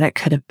opposed to what it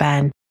could have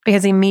been.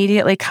 Because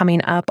immediately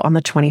coming up on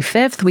the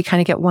 25th, we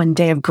kind of get one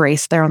day of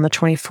grace there on the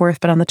 24th,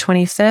 but on the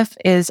 25th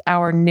is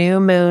our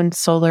new moon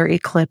solar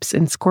eclipse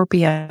in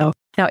Scorpio.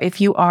 Now, if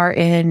you are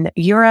in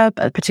Europe,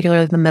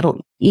 particularly the Middle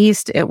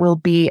East, it will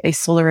be a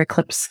solar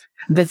eclipse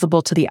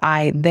visible to the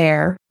eye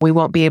there. We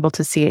won't be able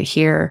to see it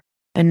here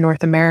in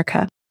North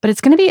America, but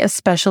it's going to be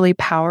especially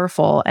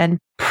powerful and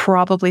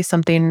probably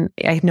something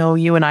I know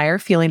you and I are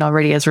feeling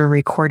already as we're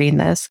recording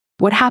this.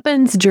 What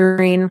happens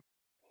during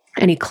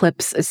an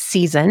eclipse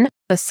season,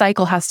 the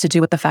cycle has to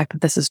do with the fact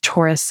that this is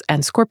Taurus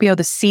and Scorpio.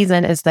 The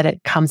season is that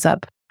it comes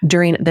up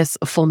during this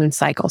full moon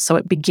cycle. So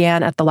it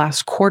began at the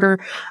last quarter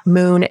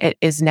moon. It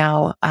is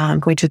now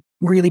going to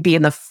really be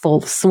in the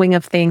full swing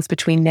of things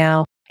between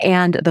now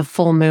and the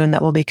full moon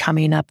that will be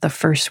coming up the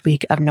first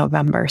week of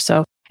November.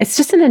 So it's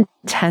just an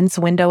intense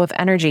window of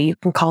energy. You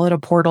can call it a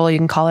portal, you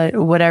can call it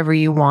whatever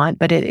you want,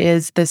 but it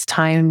is this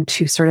time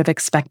to sort of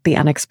expect the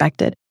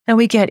unexpected. And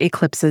we get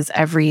eclipses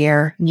every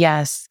year,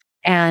 yes.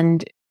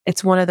 And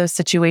it's one of those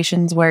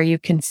situations where you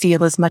can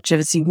feel as much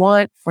as you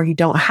want, or you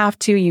don't have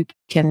to. You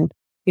can,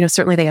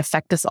 certainly they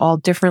affect us all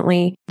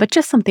differently, but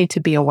just something to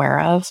be aware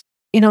of.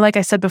 Like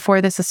I said before,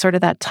 this is sort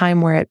of that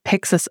time where it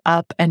picks us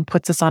up and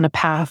puts us on a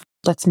path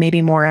that's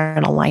maybe more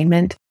in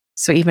alignment.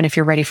 So even if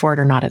you're ready for it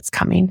or not, it's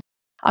coming.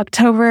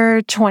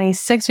 October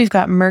 26th, we've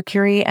got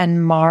Mercury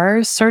and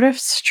Mars sort of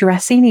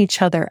stressing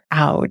each other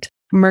out.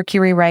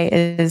 Mercury, right,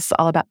 is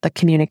all about the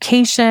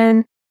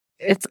communication.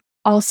 It's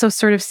also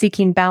sort of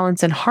seeking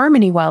balance and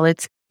harmony while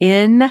it's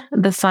in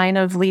the sign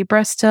of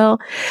Libra still.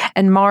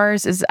 And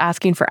Mars is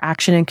asking for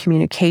action and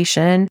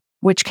communication.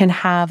 which can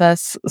have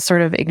us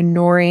sort of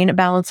ignoring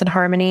balance and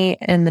harmony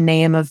in the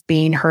name of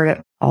being heard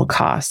at all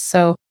costs.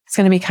 So it's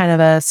going to be kind of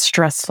a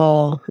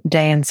stressful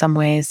day in some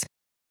ways.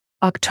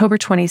 October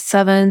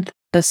 27th,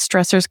 the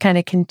stressors kind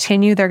of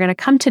continue. They're going to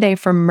come today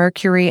from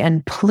Mercury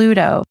and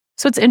Pluto.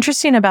 So what's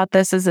interesting about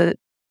this is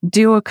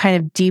do a kind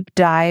of deep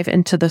dive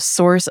into the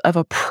source of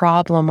a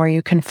problem where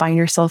you can find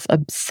yourself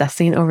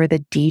obsessing over the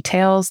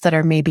details that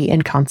are maybe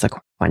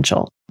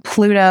inconsequential.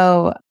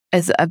 Pluto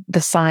is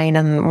the sign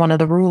and one of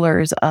the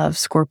rulers of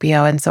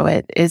Scorpio. And so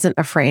it isn't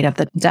afraid of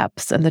the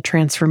depths and the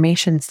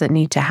transformations that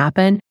need to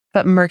happen.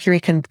 But Mercury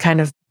can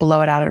kind of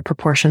blow it out of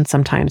proportion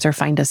sometimes or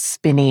find us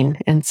spinning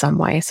in some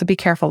way. So be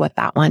careful with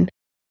that one.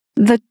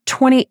 The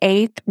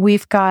 28th,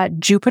 we've got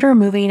Jupiter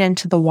moving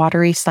into the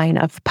watery sign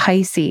of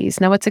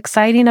Pisces. Now, what's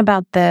exciting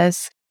about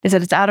this is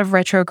that it's out of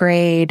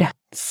retrograde,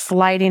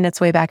 sliding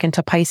its way back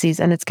into Pisces,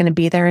 and it's going to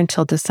be there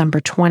until December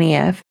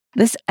 20th.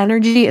 This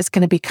energy is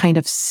going to be kind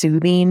of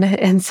soothing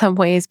in some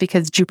ways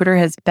because Jupiter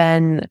has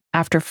been,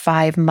 after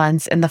 5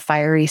 months, in the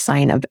fiery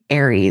sign of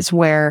Aries,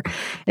 where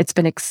it's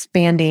been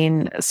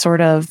expanding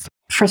sort of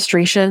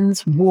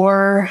frustrations,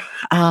 war,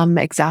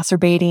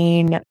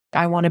 exacerbating,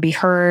 I want to be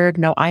heard,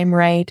 no, I'm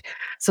right.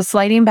 So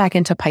sliding back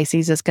into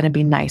Pisces is going to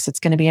be nice. It's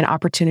going to be an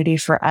opportunity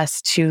for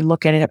us to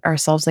look at it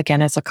ourselves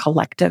again as a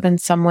collective in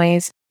some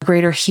ways,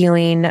 greater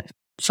healing,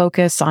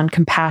 focus on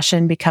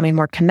compassion, becoming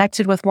more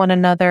connected with one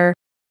another.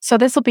 So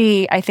this will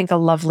be, I think, a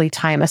lovely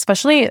time,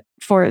 especially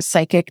for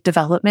psychic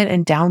development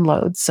and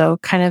downloads. So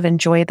kind of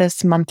enjoy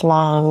this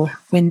month-long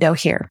window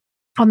here.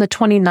 On the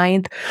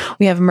 29th,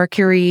 we have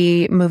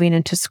Mercury moving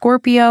into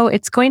Scorpio.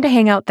 It's going to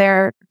hang out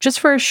there just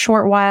for a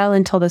short while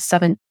until the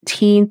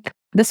 17th.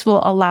 This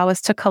will allow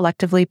us to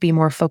collectively be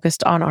more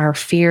focused on our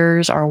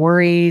fears, our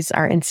worries,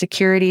 our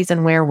insecurities,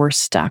 and where we're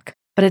stuck.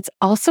 But it's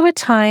also a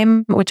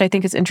time, which I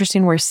think is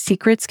interesting, where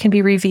secrets can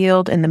be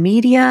revealed in the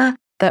media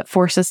that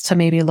force us to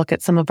maybe look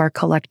at some of our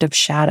collective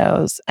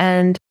shadows.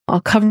 And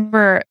I'll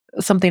cover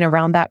something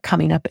around that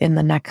coming up in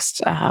the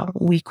next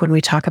week when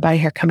we talk about it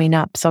here coming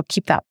up. So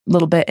keep that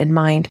little bit in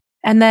mind.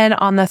 And then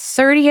on the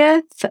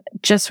 30th,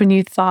 just when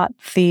you thought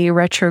the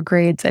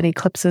retrogrades and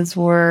eclipses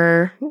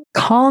were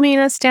calming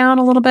us down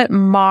a little bit,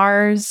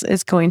 Mars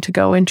is going to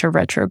go into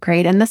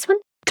retrograde. And this one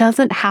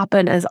doesn't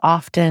happen as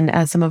often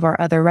as some of our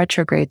other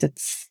retrogrades.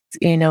 It's,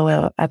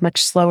 a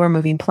much slower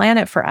moving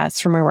planet for us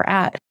from where we're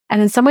at.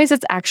 And in some ways,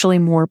 it's actually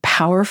more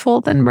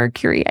powerful than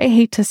Mercury. I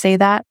hate to say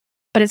that,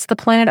 but it's the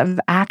planet of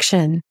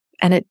action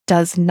and it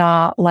does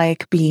not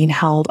like being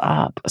held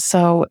up.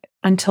 So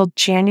until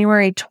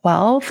January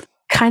 12th,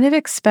 kind of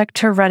expect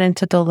to run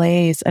into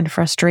delays and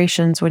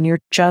frustrations when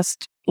you're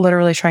just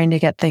literally trying to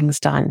get things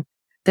done.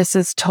 This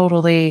is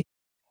totally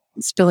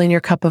spilling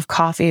your cup of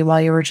coffee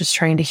while you were just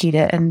trying to heat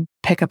it and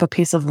pick up a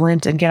piece of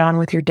lint and get on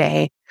with your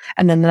day.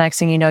 And then the next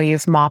thing you know,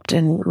 you've mopped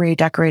and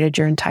redecorated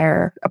your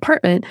entire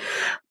apartment.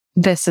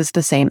 This is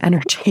the same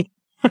energy.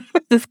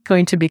 This is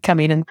going to be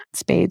coming in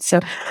spades.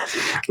 So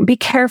be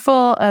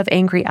careful of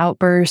angry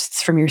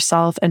outbursts from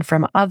yourself and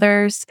from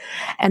others.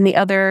 And the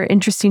other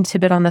interesting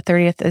tidbit on the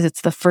 30th is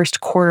it's the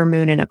first quarter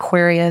moon in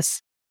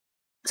Aquarius.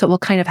 So it will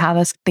kind of have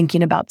us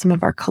thinking about some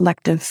of our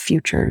collective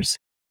futures.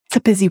 It's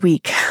a busy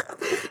week.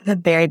 A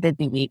very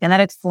busy week. And that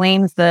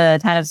explains the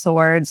Ten of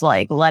Swords,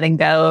 like letting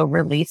go,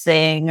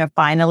 releasing,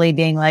 finally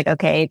being like,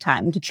 okay,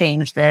 time to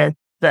change this.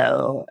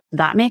 So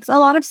that makes a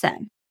lot of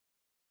sense.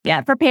 Yeah,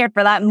 prepared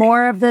for that.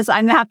 More of this.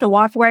 I'm going to have to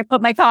watch where I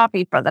put my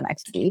coffee for the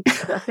next week.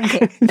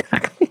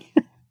 Exactly.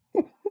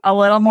 A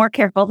little more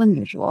careful than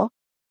usual.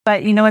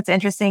 But what's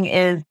interesting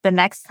is the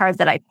next card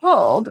that I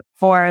pulled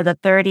for the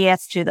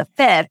 30th to the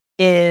 5th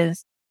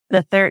is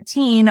the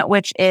 13,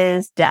 which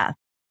is death.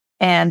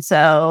 And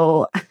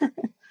so,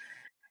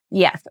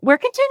 yes, we're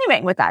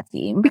continuing with that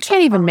theme. We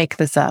can't even make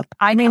this up.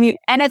 I mean,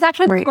 and it's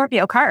actually the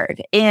Scorpio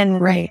card in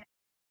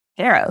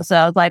tarot. So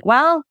I was like,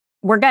 well,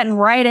 we're getting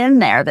right in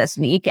there this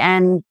week.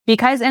 And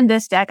because in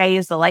this deck, I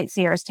use the Light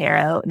Seers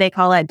Tarot, they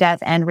call it death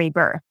and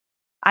rebirth.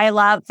 I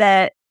love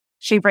that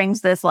she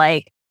brings this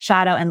like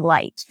shadow and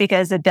light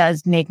because it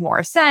does make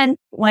more sense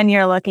when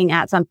you're looking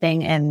at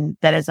something and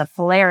that is a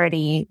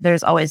polarity.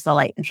 There's always the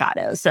light and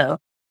shadow. So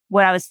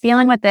what I was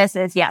feeling with this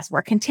is, yes,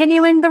 we're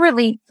continuing the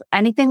release.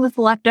 Anything that's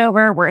left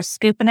over, we're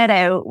scooping it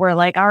out. We're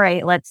like, all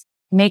right, let's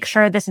make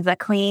sure this is a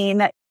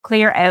clean,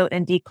 clear out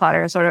and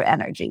declutter sort of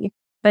energy.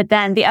 But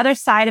then the other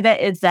side of it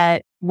is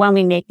that when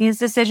we make these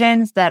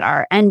decisions that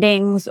are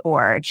endings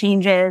or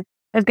changes,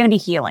 there's going to be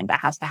healing that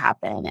has to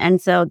happen. And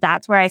so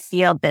that's where I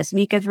feel this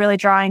week is really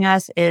drawing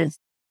us, is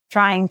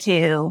trying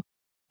to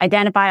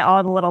identify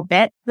all the little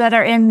bits that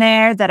are in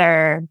there that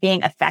are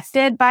being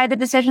affected by the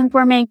decisions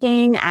we're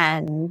making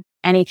and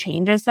any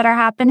changes that are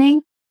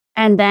happening.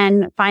 And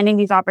then finding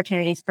these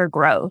opportunities for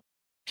growth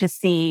to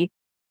see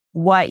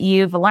what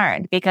you've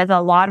learned, because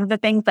a lot of the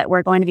things that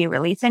we're going to be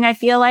releasing, I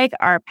feel like,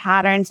 are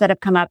patterns that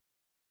have come up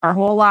our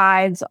whole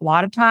lives, a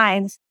lot of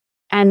times.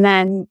 And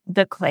then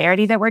the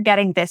clarity that we're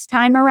getting this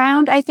time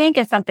around, I think,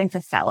 is something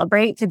to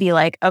celebrate, to be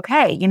like,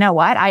 okay, you know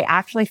what? I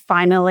actually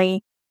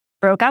finally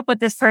broke up with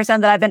this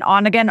person that I've been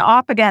on again,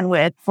 off again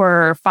with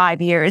for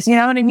 5 years. You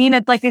know what I mean?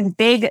 It's like these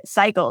big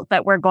cycles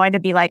that we're going to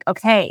be like,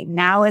 okay,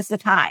 now is the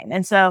time.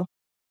 And so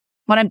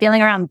what I'm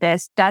feeling around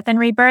this death and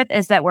rebirth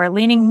is that we're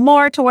leaning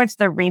more towards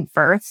the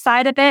rebirth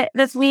side of it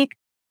this week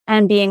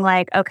and being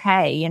like,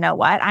 okay, you know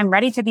what? I'm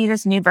ready to be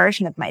this new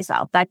version of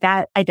myself.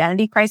 That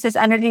identity crisis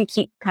energy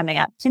keep coming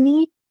up to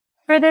me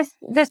for this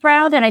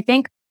round. And I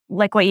think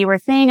like what you were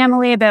saying,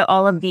 Emily, about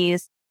all of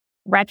these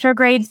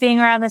retrogrades being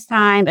around this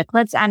time,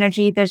 eclipse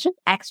energy, there's just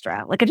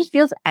extra. Like it just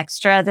feels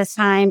extra this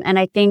time. And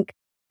I think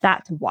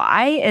that's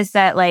why is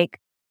that like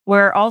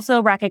we're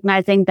also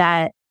recognizing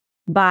that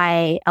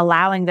by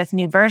allowing this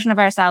new version of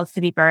ourselves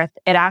to be birthed,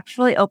 it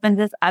actually opens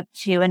us up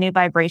to a new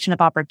vibration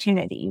of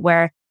opportunity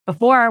where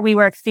before we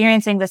were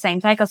experiencing the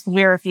same cycles,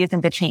 we were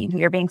refusing to change.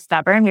 We were being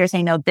stubborn. We were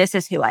saying, no, this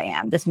is who I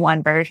am, this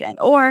one version.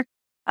 Or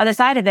other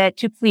side of it,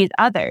 to please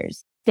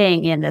others,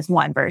 staying in this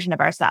one version of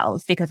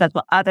ourselves because that's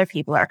what other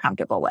people are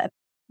comfortable with.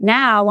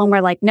 Now, when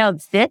we're like, no,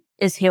 this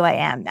is who I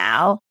am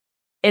now,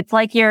 it's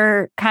like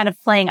you're kind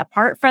of playing a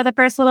part for the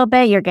first little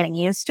bit. You're getting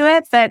used to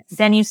it, but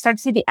then you start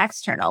to see the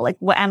external, like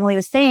what Emily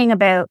was saying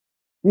about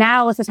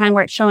now is the time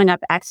where it's showing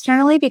up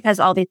externally because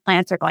all these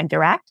planets are going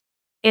direct.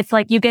 It's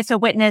like you get to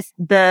witness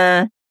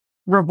the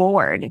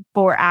reward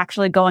for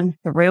actually going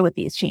through with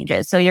these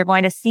changes. So you're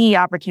going to see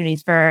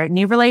opportunities for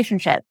new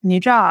relationships, new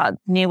jobs,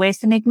 new ways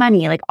to make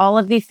money. Like all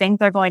of these things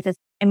are going to,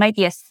 it might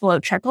be a slow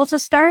trickle to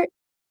start,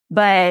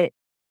 but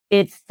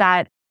it's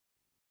that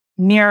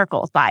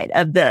miracle side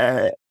of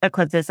the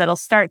eclipses that'll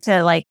start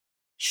to like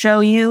show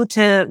you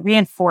to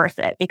reinforce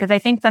it. Because I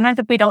think sometimes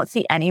if we don't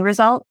see any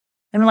result,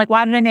 and we're like,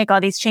 why did I make all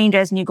these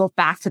changes? And you go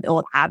back to the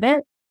old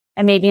habit.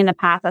 And maybe in the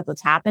past, that's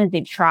what's happened.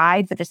 They've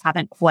tried, but just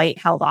haven't quite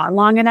held on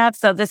long enough.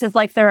 So this is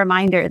like the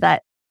reminder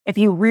that if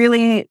you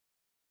really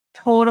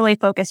totally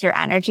focus your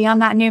energy on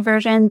that new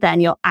version, then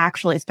you'll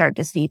actually start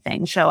to see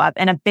things show up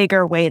in a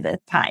bigger way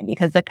this time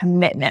because the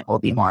commitment will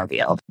be more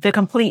revealed. The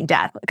complete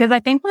death. Because I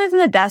think when it's in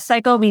the death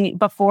cycle,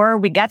 before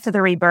we get to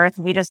the rebirth,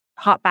 we just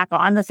hop back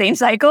on the same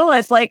cycle.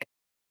 It's like,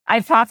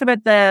 I've talked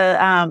about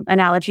the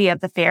analogy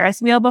of the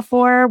Ferris wheel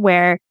before,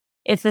 where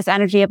it's this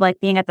energy of like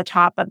being at the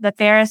top of the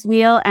Ferris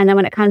wheel. And then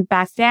when it comes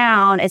back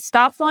down, it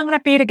stops long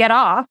enough for you to get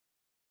off.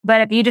 But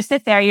if you just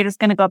sit there, you're just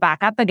going to go back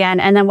up again.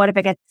 And then what if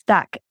it gets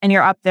stuck and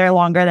you're up there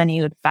longer than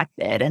you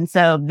expected? And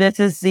so this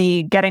is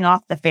the getting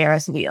off the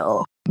Ferris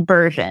wheel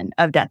version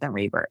of death and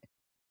rebirth.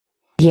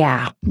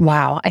 Yeah.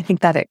 Wow. I think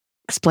that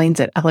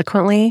explains it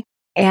eloquently.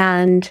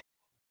 And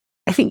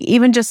I think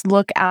even just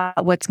look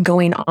at what's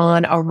going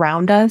on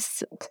around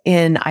us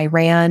in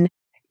Iran,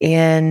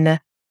 in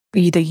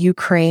the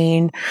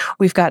Ukraine.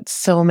 We've got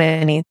so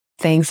many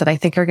things that I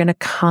think are going to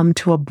come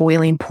to a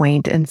boiling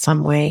point in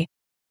some way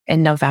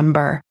in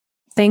November.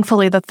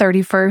 Thankfully, the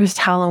 31st,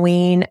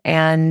 Halloween,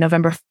 and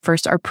November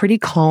 1st are pretty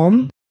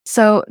calm.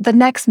 So the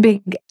next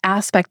big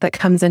aspect that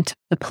comes into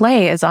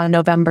play is on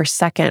November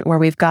 2nd, where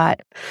we've got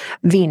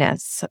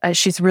Venus.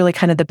 She's really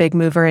kind of the big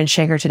mover and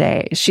shaker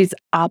today. She's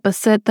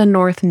opposite the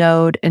North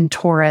Node in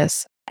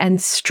Taurus and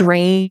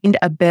strained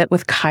a bit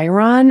with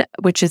Chiron,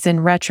 which is in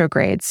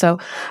retrograde. So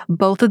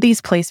both of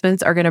these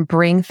placements are going to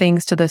bring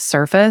things to the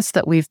surface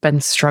that we've been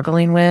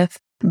struggling with.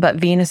 But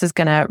Venus is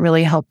going to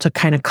really help to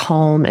kind of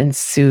calm and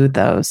soothe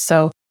those.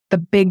 So the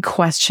big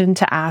question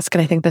to ask,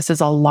 and I think this is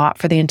a lot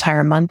for the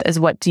entire month, is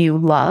what do you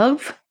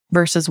love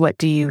versus what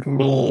do you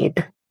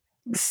need?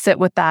 Sit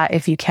with that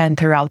if you can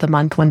throughout the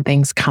month when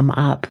things come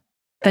up.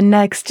 The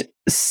next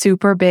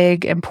super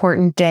big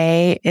important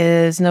day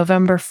is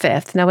November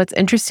 5th. Now, what's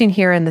interesting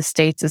here in the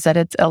States is that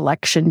it's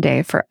election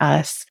day for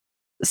us.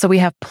 So we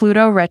have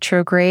Pluto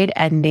retrograde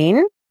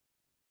ending.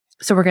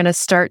 So we're going to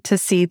start to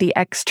see the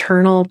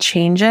external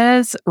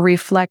changes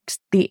reflect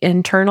the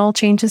internal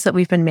changes that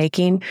we've been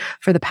making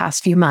for the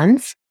past few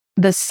months.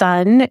 The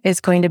sun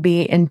is going to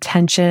be in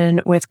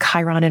tension with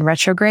Chiron in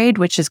retrograde,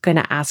 which is going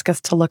to ask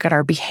us to look at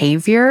our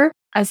behavior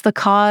as the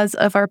cause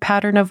of our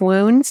pattern of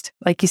wounds.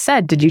 Like you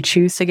said, did you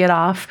choose to get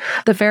off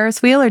the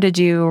Ferris wheel or did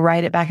you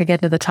ride it back again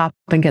to the top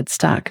and get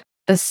stuck?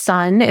 The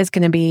sun is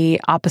going to be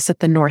opposite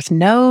the North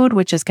Node,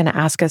 which is going to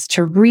ask us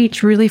to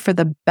reach really for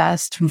the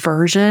best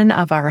version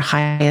of our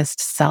highest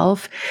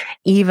self,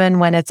 even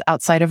when it's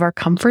outside of our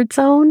comfort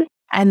zone.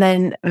 And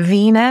then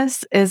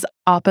Venus is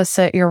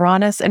opposite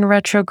Uranus in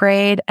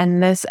retrograde,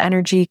 and this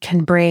energy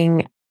can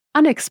bring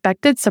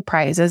unexpected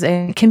surprises.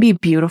 It can be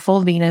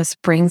beautiful. Venus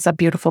brings a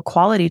beautiful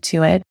quality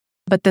to it,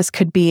 but this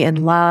could be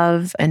in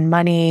love and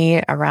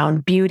money,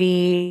 around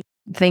beauty,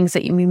 things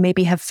that you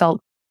maybe have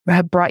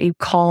brought you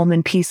calm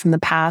and peace in the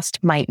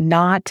past might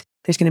not.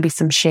 There's going to be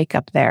some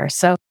shakeup there.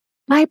 So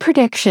my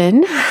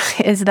prediction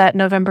is that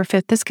November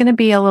 5th is going to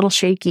be a little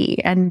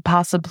shaky and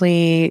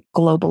possibly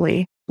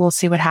globally. We'll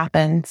see what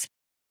happens.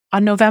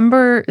 On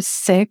November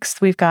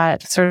 6th, we've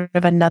got sort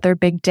of another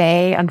big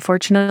day.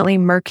 Unfortunately,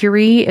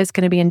 Mercury is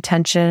going to be in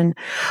tension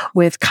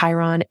with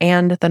Chiron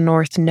and the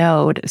North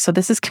Node. So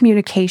this is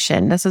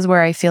communication. This is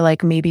where I feel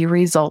like maybe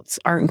results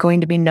aren't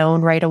going to be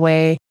known right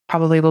away.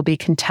 Probably will be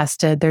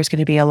contested. There's going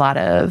to be a lot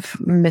of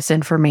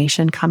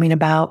misinformation coming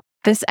about.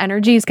 This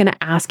energy is going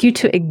to ask you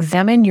to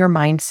examine your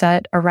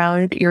mindset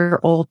around your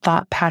old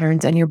thought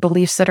patterns and your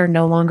beliefs that are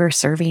no longer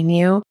serving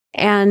you.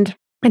 And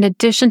in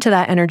addition to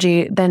that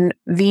energy, then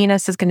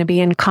Venus is going to be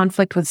in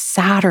conflict with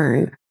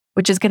Saturn,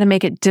 which is going to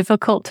make it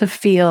difficult to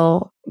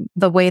feel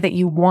the way that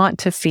you want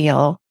to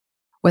feel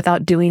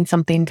without doing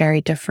something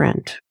very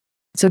different.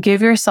 So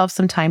give yourself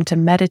some time to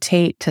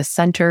meditate, to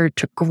center,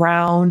 to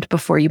ground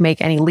before you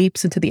make any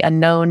leaps into the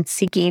unknown,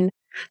 seeking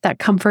that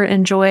comfort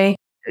and joy.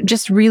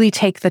 Just really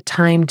take the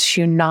time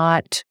to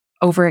not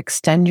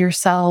overextend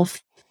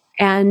yourself.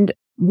 And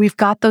we've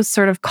got those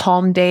sort of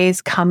calm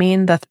days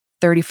coming, the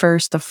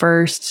 31st, the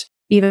 1st,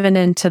 even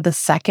into the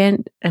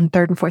 2nd and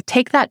 3rd and 4th.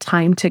 Take that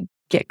time to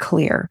get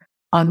clear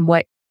on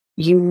what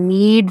you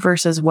need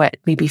versus what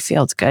maybe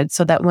feels good,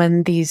 so that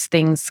when these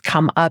things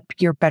come up,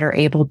 you're better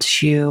able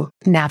to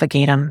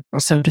navigate them,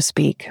 so to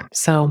speak.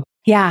 So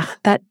yeah,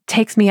 that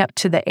takes me up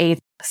to the 8th.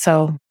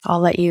 So I'll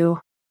let you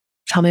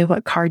tell me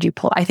what card you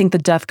pull. I think the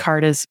Death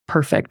card is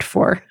perfect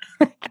for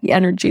the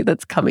energy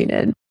that's coming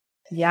in.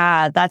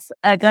 Yeah, that's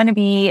going to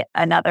be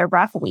another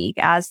rough week.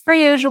 As per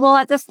usual,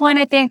 at this point,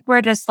 I think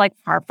we're just like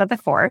par for the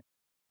course.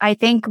 I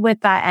think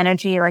with that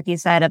energy, like you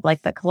said, of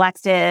like the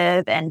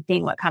collective and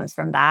seeing what comes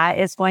from that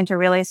is going to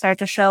really start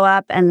to show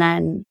up. And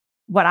then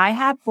what I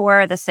have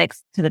for the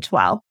 6th to the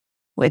 12th,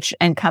 which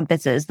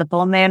encompasses the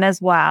full moon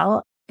as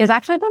well, is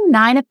actually the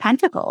 9 of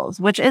Pentacles,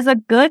 which is a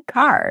good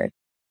card.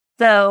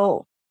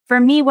 So for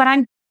me, what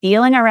I'm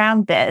feeling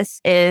around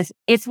this is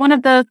it's one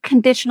of those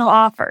conditional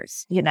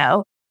offers, you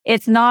know?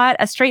 It's not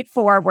a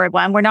straightforward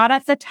one. We're not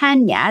at the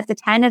 10 yet. The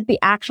 10 is the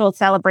actual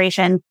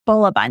celebration,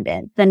 full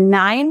abundance. The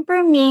 9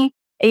 for me,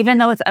 even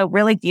though it's a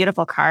really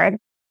beautiful card,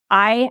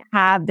 I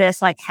have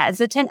this like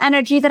hesitant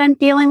energy that I'm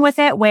feeling with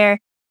it, where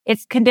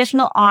it's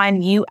conditional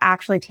on you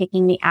actually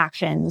taking the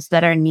actions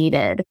that are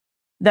needed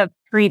the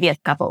previous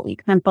couple of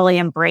weeks and fully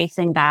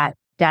embracing that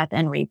death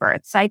and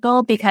rebirth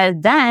cycle, because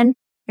then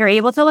you're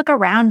able to look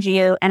around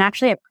you and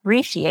actually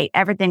appreciate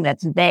everything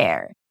that's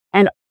there.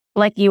 And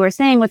like you were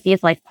saying with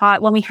these like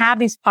when we have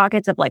these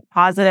pockets of like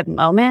positive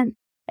moments,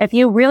 if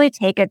you really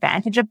take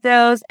advantage of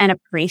those and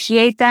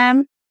appreciate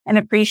them, and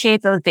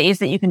appreciate those days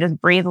that you can just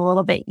breathe a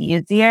little bit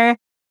easier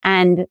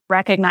and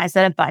recognize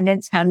that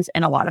abundance comes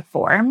in a lot of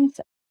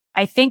forms.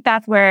 I think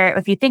that's where,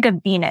 if you think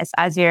of Venus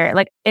as your,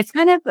 like, it's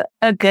kind of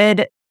a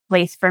good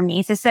place for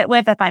me to sit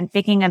with if I'm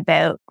thinking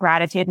about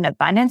gratitude and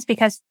abundance,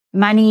 because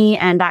money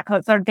and that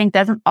sort of thing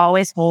doesn't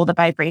always hold a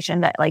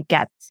vibration that like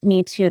gets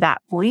me to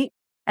that point.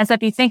 And so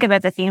if you think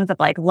about the themes of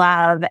like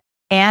love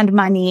and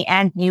money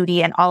and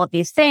beauty and all of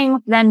these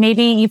things, then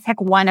maybe you pick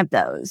one of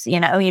those, you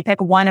know, you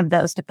pick one of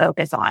those to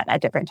focus on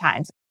at different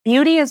times.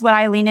 Beauty is what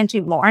I lean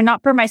into more,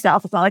 not for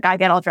myself. It's not like I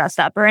get all dressed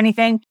up or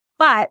anything,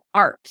 but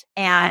art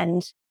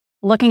and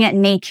looking at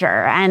nature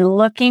and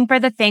looking for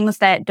the things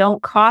that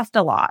don't cost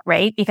a lot,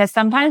 right? Because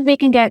sometimes we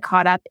can get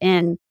caught up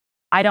in,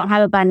 I don't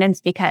have abundance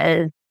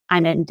because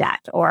I'm in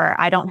debt, or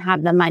I don't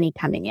have the money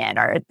coming in,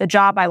 or the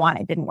job I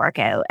wanted didn't work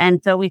out. And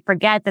so we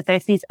forget that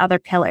there's these other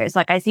pillars.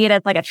 Like I see it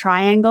as like a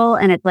triangle,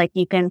 and it's like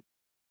you're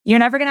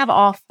never going to have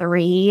all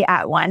 3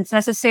 at once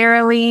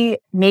necessarily.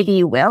 Maybe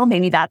you will.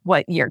 Maybe that's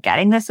what you're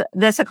getting this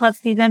eclipse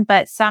season.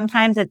 But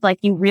sometimes it's like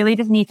you really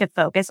just need to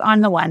focus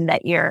on the one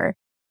that you're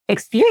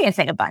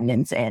experiencing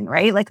abundance in,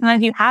 right? Like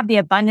sometimes you have the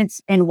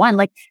abundance in one,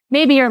 like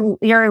maybe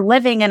you're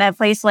living in a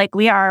place like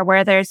we are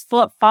where there's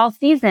fall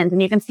seasons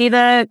and you can see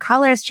the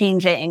colors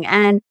changing,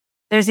 and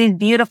there's these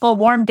beautiful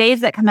warm days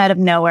that come out of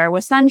nowhere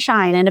with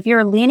sunshine. And if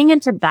you're leaning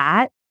into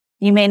that,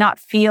 you may not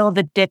feel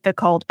the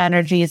difficult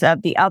energies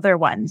of the other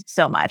ones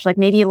so much. Like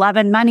maybe love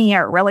and money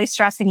are really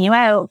stressing you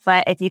out,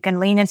 but if you can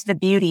lean into the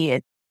beauty,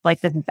 it's like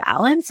this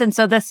balance. And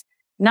so this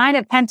 9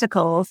 of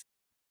Pentacles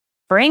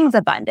brings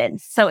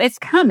abundance. So it's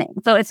coming.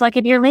 So it's like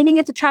if you're leaning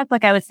into trust,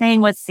 like I was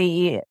saying with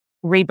the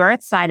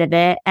rebirth side of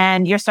it,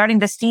 and you're starting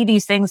to see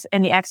these things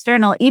in the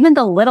external, even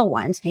the little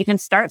ones, you can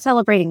start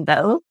celebrating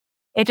those.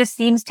 It just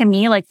seems to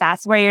me like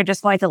that's where you're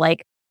just going to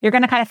like, you're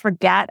going to kind of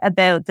forget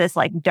about this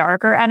like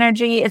darker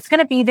energy. It's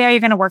going to be there.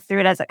 You're going to work through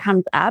it as it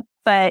comes up,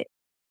 but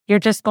you're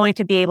just going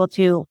to be able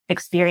to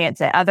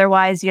experience it.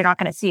 Otherwise, you're not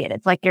going to see it.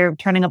 It's like you're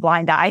turning a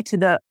blind eye to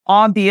the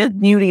obvious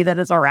beauty that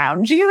is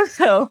around you.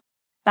 So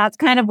that's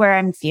kind of where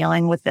I'm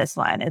feeling with this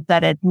one, is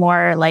that it's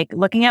more like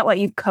looking at what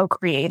you've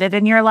co-created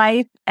in your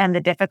life and the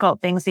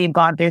difficult things that you've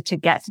gone through to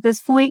get to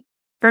this point.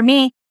 For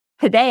me,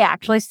 today,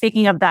 actually,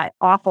 speaking of that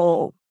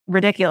awful,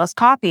 ridiculous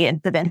coffee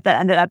incident that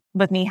ended up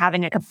with me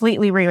having a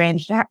completely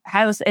rearranged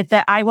house, it's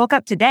that I woke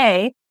up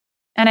today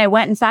and I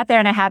went and sat there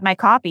and I had my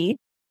coffee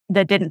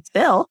that didn't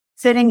spill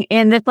sitting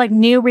in this like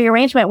new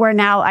rearrangement where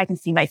now I can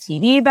see my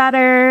TV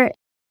better.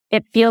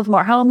 It feels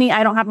more homey.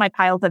 I don't have my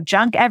piles of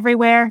junk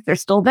everywhere. They're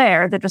still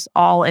there. They're just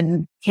all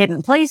in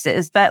hidden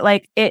places, but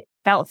like it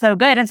felt so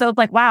good. And so it's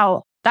like,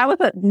 wow, that was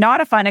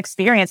not a fun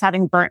experience,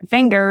 having burnt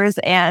fingers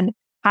and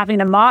having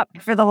to mop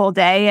for the whole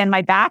day. And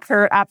my back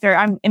hurt after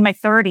I'm in my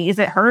 30s.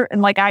 It hurt.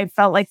 And like, I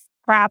felt like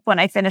crap when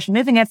I finished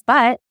moving it.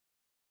 But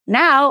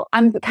now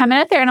I'm coming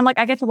out there and I'm like,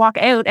 I get to walk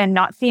out and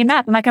not see a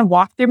mess, and I can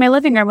walk through my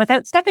living room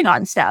without stepping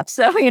on stuff.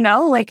 So, you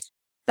know, like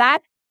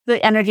that's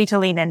the energy to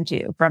lean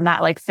into from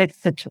that like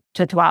 6th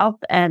to 12th.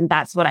 And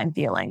that's what I'm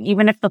feeling.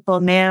 Even if the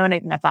full moon,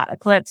 even if that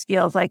eclipse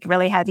feels like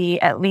really heavy,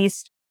 at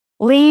least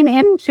lean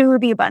into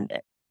the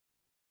abundance.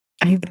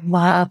 I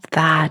love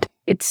that.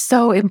 It's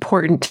so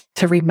important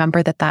to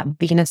remember that that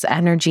Venus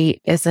energy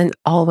isn't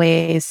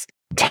always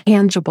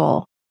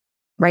tangible,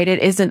 right?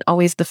 It isn't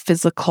always the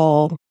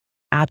physical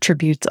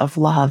attributes of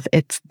love.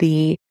 It's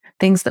the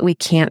things that we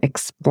can't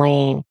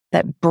explain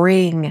that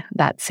bring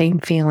that same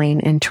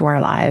feeling into our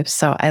lives.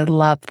 So I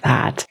love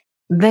that.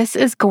 This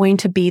is going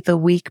to be the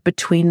week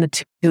between the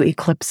two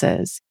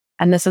eclipses.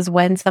 And this is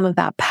when some of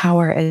that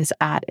power is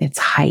at its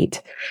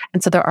height.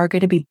 And so there are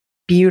going to be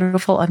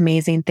beautiful,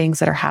 amazing things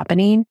that are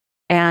happening.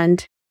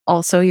 And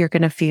also you're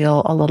going to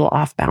feel a little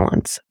off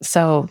balance.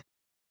 So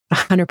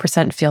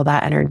 100% feel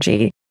that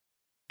energy.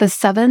 The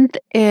 7th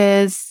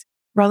is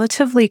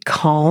relatively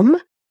calm.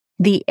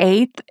 The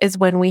 8th is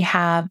when we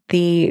have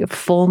the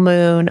full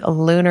moon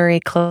lunar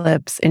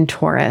eclipse in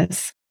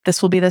Taurus.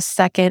 This will be the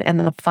second and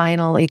the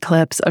final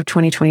eclipse of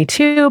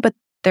 2022, but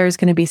there's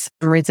going to be some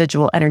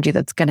residual energy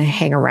that's going to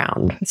hang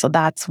around. So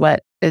that's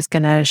what is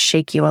going to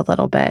shake you a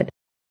little bit.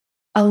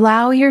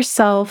 Allow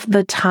yourself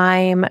the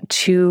time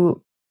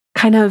to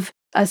kind of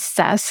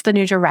assess the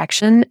new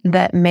direction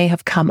that may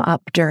have come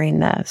up during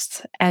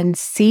this and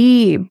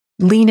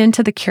lean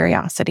into the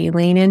curiosity,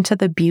 lean into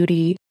the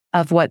beauty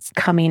of what's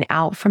coming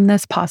out from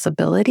this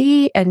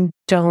possibility and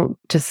don't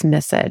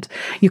dismiss it.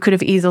 You could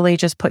have easily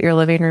just put your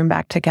living room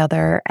back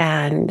together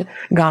and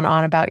gone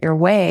on about your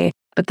way.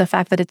 But the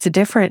fact that it's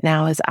different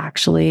now is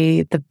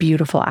actually the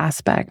beautiful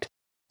aspect.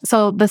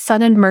 So the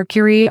Sun and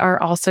Mercury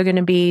are also going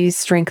to be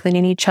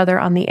strengthening each other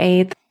on the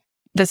 8th.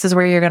 This is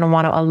where you're going to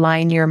want to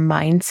align your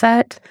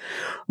mindset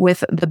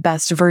with the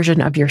best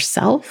version of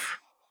yourself.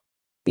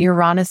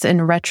 Uranus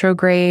in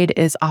retrograde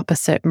is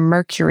opposite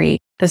Mercury.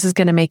 This is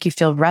going to make you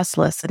feel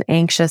restless and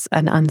anxious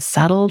and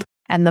unsettled.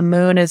 And the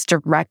moon is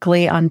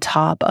directly on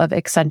top of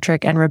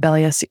eccentric and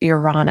rebellious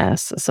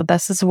Uranus. So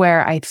this is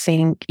where I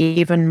think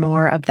even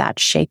more of that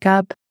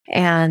shakeup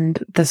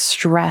and the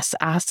stress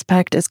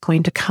aspect is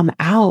going to come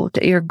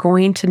out. You're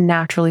going to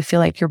naturally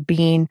feel like you're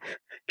being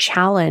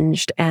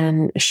challenged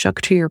and shook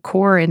to your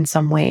core in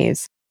some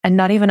ways and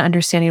not even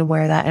understanding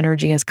where that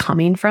energy is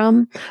coming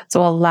from.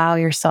 So allow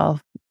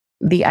yourself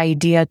the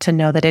idea to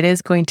know that it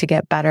is going to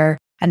get better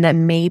and that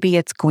maybe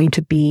it's going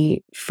to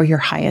be for your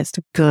highest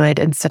good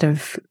instead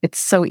of, it's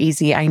so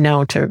easy, I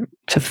know, to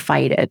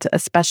fight it,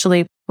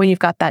 especially when you've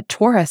got that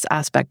Taurus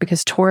aspect,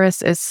 because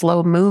Taurus is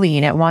slow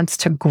moving. It wants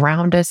to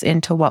ground us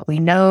into what we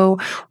know,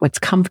 what's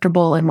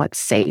comfortable and what's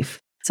safe.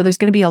 So there's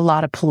going to be a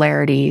lot of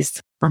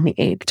polarities on the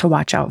 8th to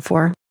watch out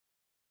for.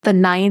 The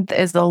 9th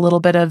is a little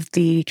bit of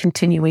the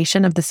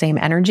continuation of the same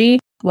energy.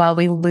 While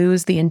we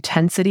lose the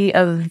intensity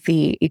of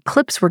the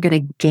eclipse, we're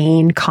going to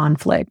gain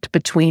conflict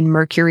between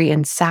Mercury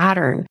and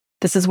Saturn.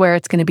 This is where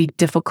it's going to be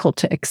difficult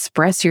to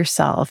express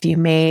yourself. You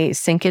may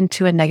sink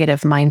into a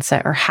negative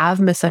mindset or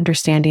have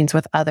misunderstandings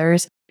with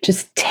others.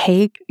 Just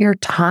take your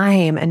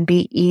time and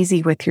be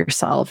easy with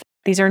yourself.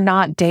 These are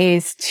not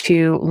days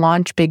to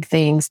launch big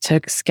things,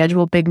 to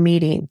schedule big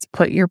meetings,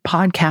 put your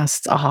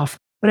podcasts off,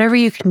 whatever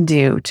you can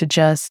do to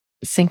just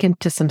sink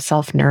into some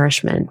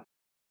self-nourishment.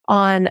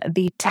 On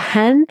the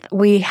 10th,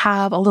 we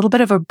have a little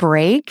bit of a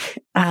break.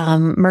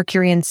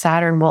 Mercury and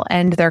Saturn will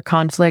end their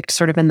conflict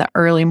sort of in the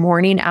early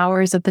morning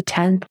hours of the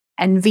 10th.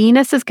 And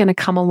Venus is going to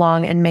come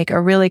along and make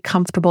a really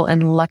comfortable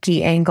and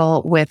lucky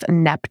angle with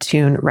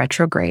Neptune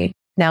retrograde.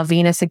 Now,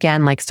 Venus,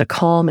 again, likes to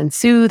calm and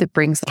soothe. It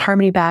brings the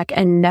harmony back.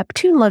 And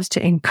Neptune loves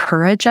to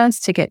encourage us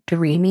to get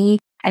dreamy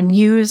and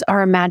use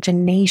our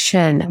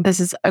imagination. This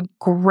is a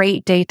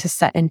great day to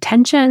set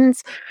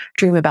intentions,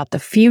 dream about the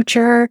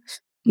future.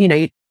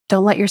 You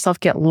don't let yourself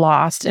get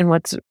lost in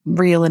what's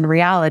real in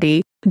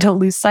reality. Don't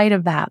lose sight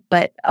of that,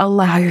 but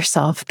allow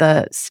yourself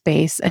the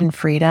space and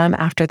freedom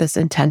after this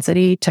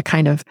intensity to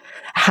kind of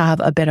have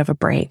a bit of a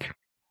break.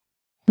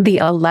 The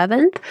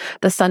 11th,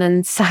 the Sun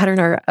and Saturn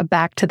are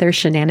back to their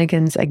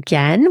shenanigans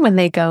again when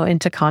they go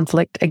into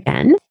conflict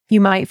again.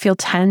 You might feel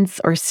tense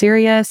or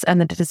serious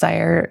and the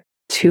desire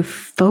to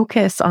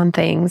focus on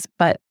things,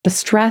 but the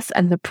stress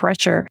and the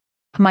pressure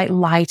might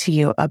lie to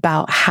you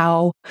about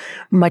how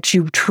much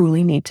you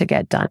truly need to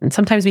get done.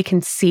 Sometimes we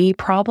can see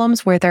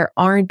problems where there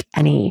aren't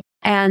any.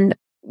 And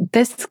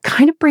this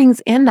kind of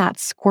brings in that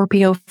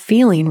Scorpio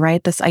feeling,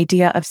 right? This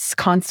idea of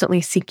constantly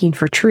seeking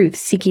for truth,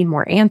 seeking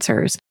more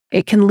answers.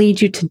 It can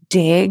lead you to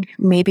dig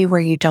maybe where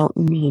you don't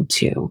need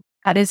to.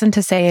 That isn't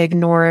to say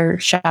ignore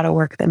shadow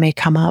work that may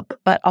come up,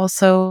 but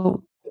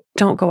also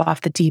don't go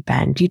off the deep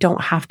end. You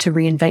don't have to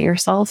reinvent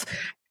yourself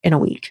in a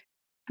week.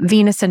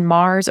 Venus and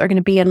Mars are going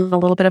to be in a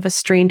little bit of a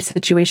strange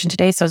situation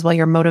today. So as well,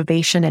 your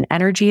motivation and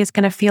energy is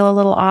going to feel a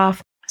little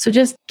off. So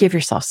just give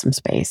yourself some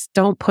space.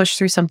 Don't push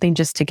through something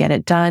just to get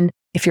it done.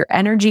 If your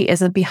energy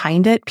isn't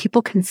behind it,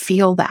 people can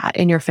feel that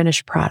in your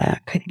finished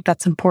product. I think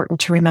that's important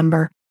to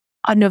remember.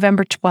 On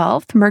November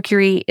 12th,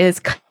 Mercury is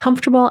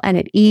comfortable and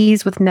at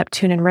ease with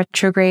Neptune in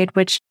retrograde,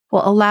 which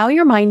Well, allow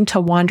your mind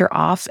to wander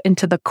off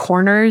into the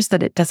corners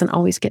that it doesn't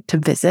always get to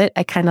visit.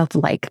 I kind of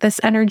like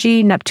this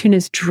energy. Neptune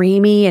is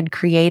dreamy and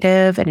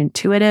creative and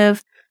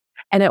intuitive,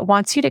 and it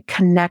wants you to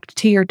connect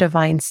to your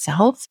divine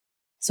self.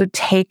 So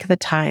take the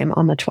time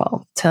on the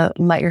 12th to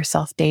let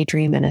yourself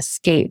daydream and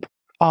escape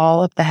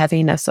all of the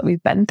heaviness that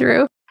we've been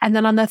through. And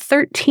then on the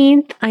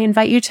 13th, I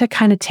invite you to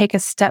kind of take a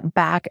step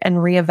back and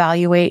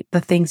reevaluate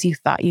the things you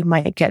thought you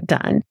might get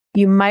done.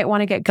 You might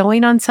want to get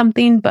going on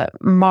something, but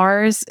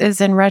Mars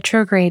is in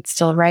retrograde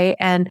still, right?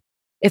 And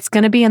it's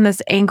going to be in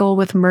this angle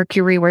with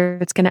Mercury where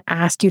it's going to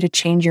ask you to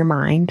change your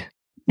mind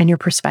and your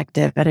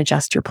perspective and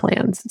adjust your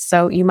plans.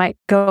 So you might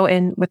go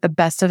in with the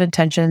best of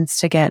intentions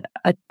to get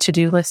a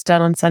to-do list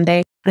done on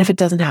Sunday. And if it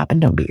doesn't happen,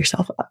 don't beat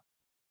yourself up.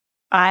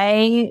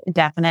 I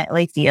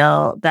definitely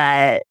feel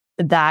that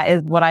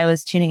is what I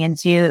was tuning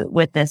into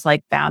with this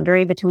like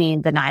boundary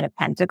between the 9 of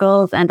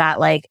Pentacles and that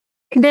like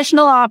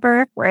conditional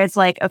offer where it's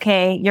like,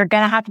 okay, you're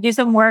going to have to do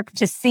some work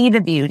to see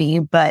the beauty,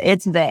 but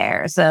it's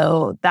there.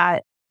 So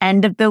that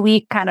end of the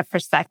week kind of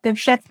perspective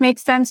shift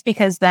makes sense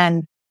because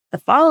then the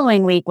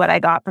following week, what I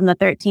got from the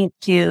 13th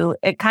to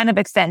it kind of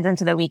extends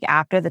into the week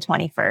after the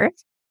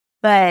 21st.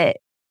 But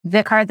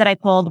the card that I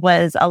pulled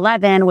was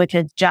 11, which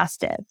is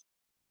justice.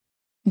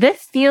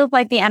 This feels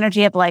like the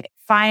energy of like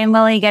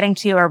finally getting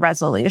to a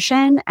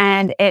resolution,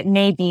 and it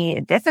may be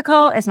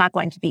difficult. It's not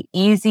going to be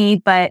easy,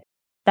 but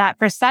that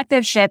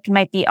perspective shift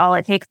might be all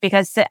it takes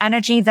because the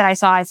energy that I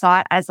saw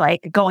it as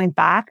like going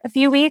back a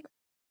few weeks,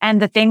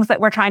 and the things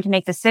that we're trying to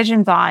make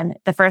decisions on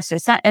the first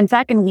and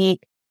second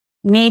week,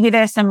 maybe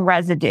there's some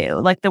residue.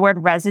 Like the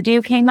word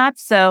residue came up.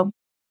 So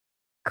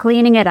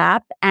cleaning it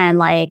up and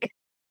like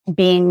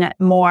being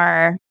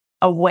more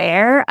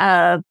aware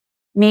of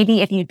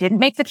maybe if you didn't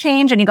make the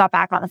change and you got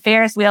back on the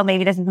Ferris wheel,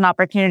 maybe this is an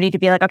opportunity to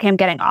be like, okay, I'm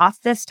getting off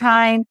this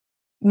time.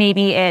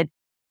 Maybe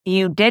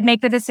you did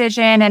make the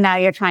decision and now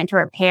you're trying to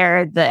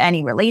repair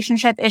any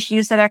relationship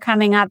issues that are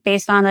coming up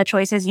based on the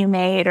choices you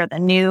made or the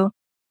new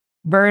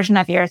version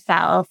of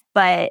yourself.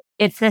 But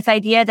it's this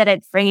idea that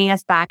it's bringing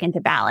us back into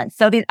balance.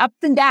 So these ups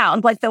and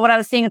downs, like what I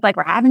was saying is like,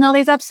 we're having all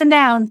these ups and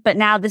downs, but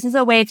now this is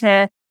a way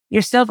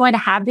you're still going to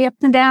have the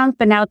ups and downs,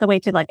 but now it's a way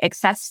to like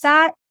access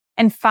that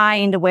and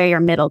find where your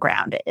middle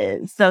ground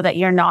is so that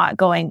you're not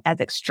going as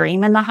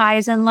extreme in the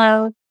highs and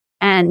lows.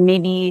 And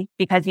maybe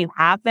because you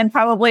have been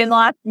probably in the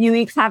last few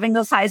weeks having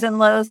those highs and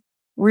lows,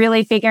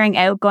 really figuring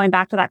out, going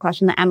back to that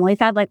question that Emily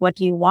said, like, what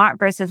do you want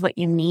versus what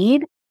you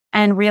need?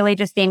 And really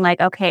just being like,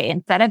 okay,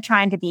 instead of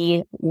trying to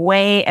be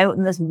way out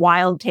in this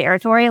wild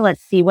territory,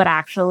 let's see what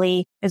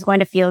actually is going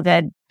to feel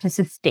good to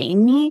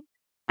sustain me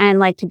and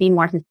like to be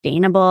more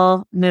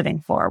sustainable moving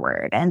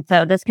forward. And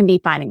so this can be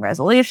finding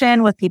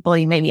resolution with people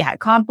you maybe had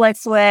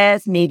conflicts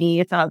with,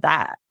 maybe some of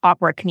that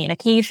awkward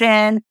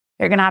communication.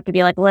 You're going to have to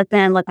be like,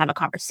 listen, let's have a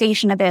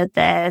conversation about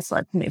this.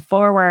 Let's move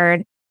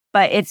forward.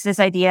 But it's this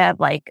idea of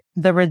like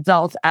the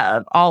result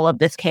of all of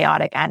this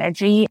chaotic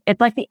energy. It's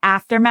like the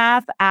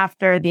aftermath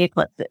after the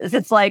eclipses.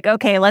 It's like,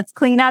 okay, let's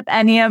clean up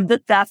any of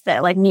the stuff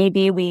that like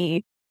maybe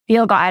we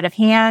feel got out of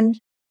hand.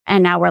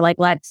 And now we're like,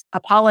 let's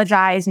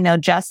apologize.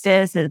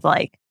 Justice is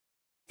like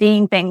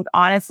seeing things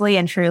honestly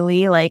and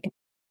truly, like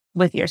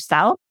with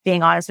yourself,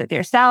 being honest with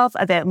yourself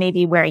about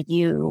maybe where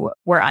you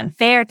were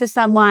unfair to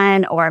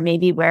someone, or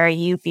maybe where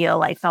you feel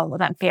like someone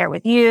was unfair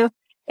with you.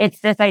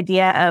 It's this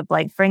idea of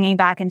like bringing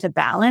back into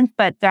balance,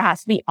 but there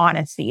has to be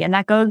honesty. And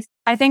that goes,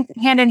 I think,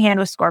 hand in hand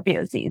with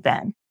Scorpio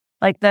season,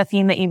 like the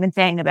theme that you've been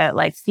saying about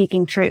like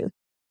seeking truth.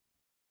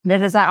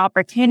 This is that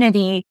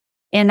opportunity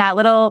in that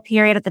little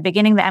period at the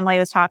beginning that Emily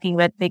was talking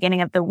about,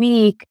 beginning of the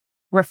week,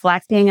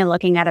 reflecting and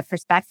looking at a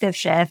perspective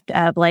shift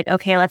of like,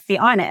 okay, let's be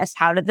honest.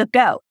 How did this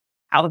go?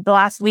 How have the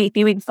last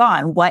few weeks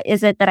gone? What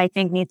is it that I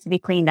think needs to be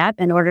cleaned up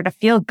in order to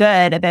feel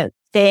good about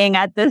staying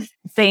at this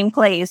same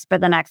place for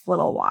the next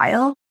little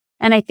while?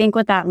 And I think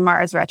with that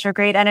Mars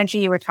retrograde energy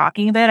you were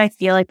talking about, I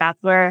feel like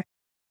that's where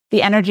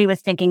the energy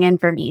was sinking in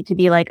for me to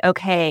be like,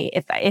 okay,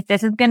 if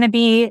this is going to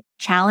be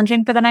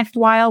challenging for the next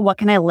while, what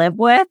can I live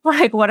with?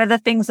 Like, what are the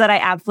things that I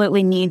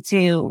absolutely need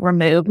to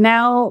remove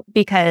now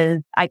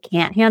because I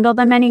can't handle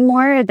them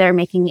anymore? They're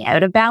making me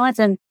out of balance.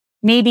 And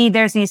maybe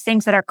there's these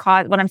things that are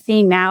caused. What I'm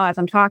seeing now as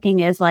I'm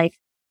talking is like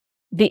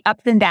the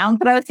ups and downs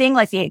that I was seeing,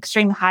 like the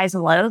extreme highs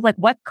and lows, like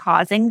what's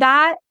causing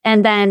that?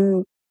 And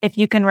then if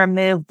you can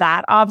remove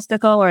that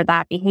obstacle or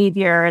that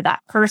behavior,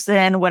 that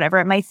person, whatever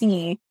it might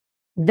be,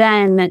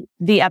 then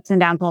the ups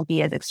and downs won't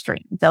be as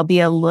extreme. They'll be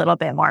a little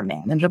bit more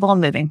manageable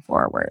moving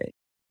forward.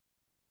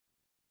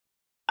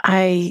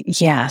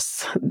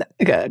 Yes,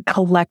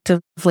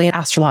 collectively,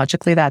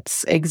 astrologically,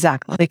 that's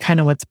exactly kind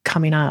of what's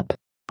coming up.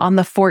 On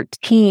the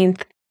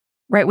 14th,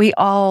 right, we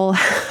all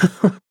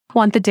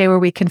want the day where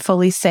we can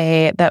fully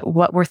say that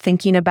what we're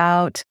thinking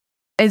about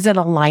is in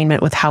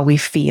alignment with how we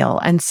feel.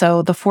 And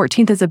so the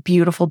 14th is a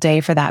beautiful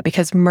day for that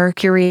because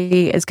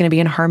Mercury is going to be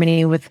in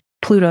harmony with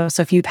Pluto.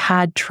 So if you've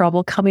had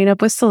trouble coming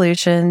up with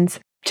solutions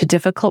to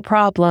difficult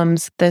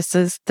problems, this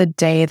is the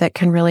day that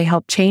can really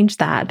help change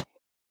that.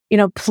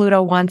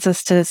 Pluto wants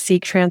us to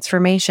seek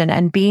transformation,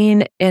 and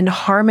being in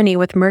harmony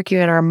with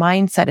Mercury in our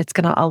mindset, it's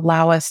going to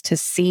allow us to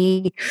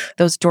see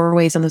those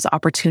doorways and those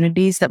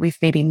opportunities that we've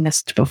maybe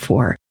missed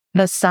before.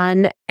 The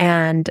Sun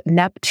and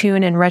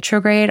Neptune in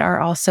retrograde are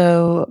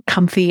also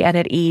comfy and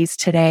at ease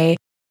today,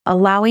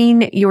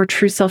 allowing your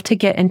true self to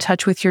get in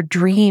touch with your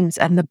dreams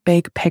and the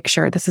big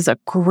picture. This is a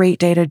great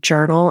day to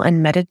journal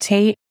and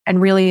meditate,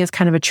 and really is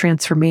kind of a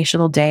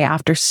transformational day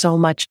after so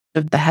much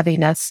of the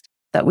heaviness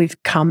that we've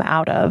come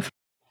out of.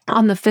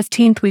 On the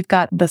 15th, we've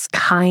got this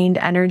kind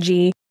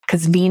energy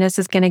because Venus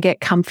is going to get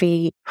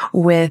comfy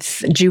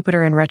with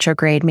Jupiter in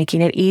retrograde,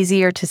 making it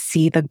easier to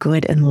see the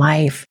good in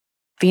life.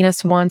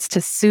 Venus wants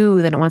to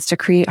soothe and it wants to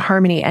create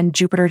harmony, and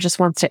Jupiter just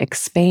wants to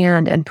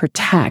expand and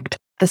protect.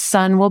 The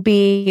Sun will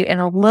be in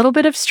a little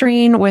bit of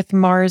strain with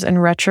Mars in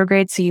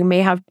retrograde, so you may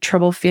have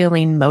trouble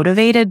feeling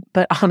motivated,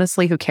 but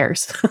honestly, who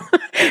cares?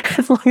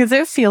 As long as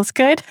it feels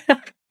good.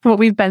 What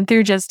we've been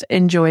through, just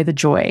enjoy the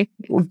joy.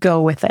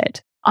 Go with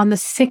it. On the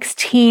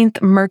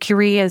 16th,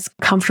 Mercury is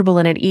comfortable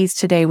and at ease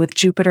today with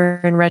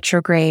Jupiter in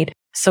retrograde.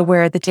 So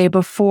where the day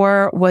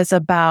before was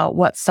about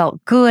what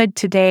felt good,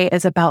 today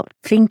is about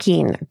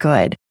thinking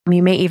good.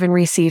 You may even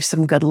receive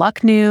some good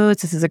luck news.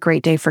 This is a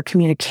great day for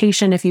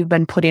communication. If you've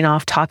been putting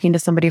off talking to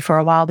somebody for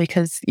a while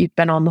because you've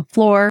been on the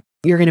floor,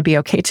 you're going to be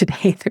okay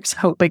today. There's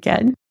hope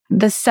again.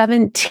 The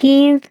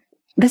 17th,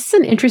 this is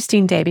an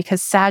interesting day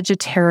because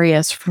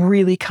Sagittarius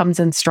really comes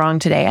in strong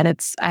today, and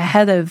it's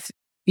ahead of,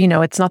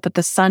 it's not that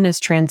the Sun is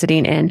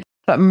transiting in,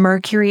 but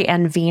Mercury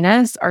and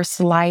Venus are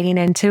sliding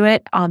into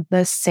it on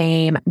the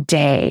same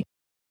day.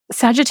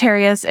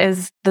 Sagittarius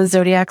is the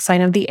zodiac sign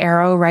of the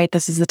arrow, right?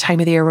 This is the time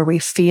of the year where we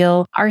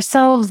feel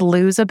ourselves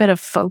lose a bit of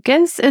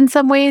focus in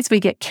some ways. We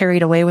get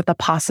carried away with the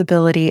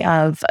possibility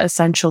of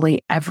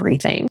essentially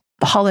everything.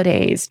 The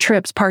holidays,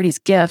 trips, parties,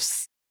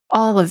 gifts,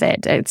 all of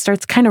it. It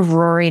starts kind of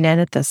roaring in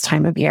at this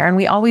time of year. And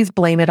we always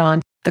blame it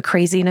on the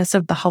craziness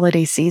of the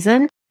holiday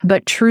season.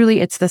 But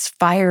truly, it's this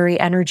fiery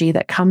energy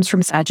that comes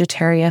from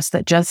Sagittarius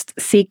that just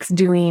seeks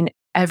doing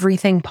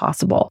everything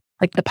possible.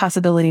 Like the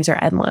possibilities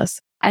are endless.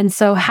 And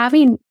so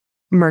having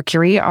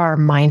Mercury, our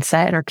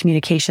mindset and our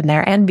communication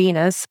there, and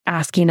Venus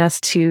asking us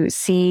to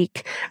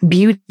seek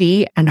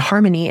beauty and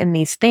harmony in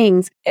these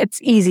things, it's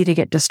easy to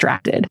get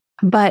distracted.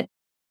 But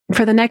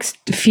for the next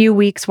few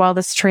weeks while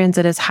this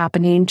transit is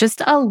happening,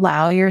 just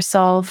allow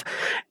yourself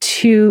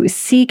to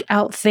seek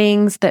out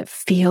things that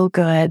feel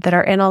good, that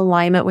are in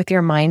alignment with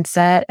your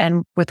mindset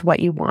and with what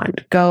you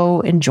want.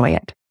 Go enjoy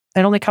it.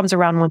 It only comes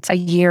around once a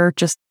year.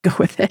 Just go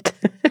with it.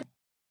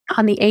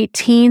 On the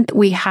 18th,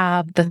 we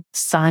have the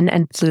Sun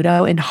and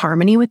Pluto in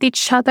harmony with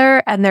each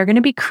other, and they're going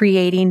to be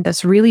creating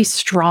this really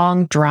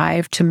strong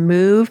drive to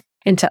move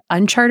into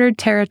uncharted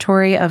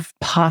territory of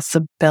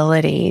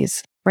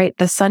possibilities. Right?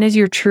 The Sun is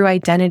your true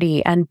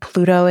identity, and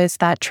Pluto is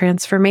that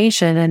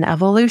transformation and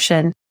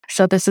evolution.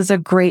 So this is a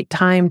great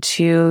time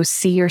to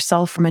see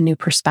yourself from a new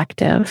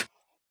perspective.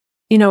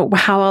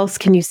 How else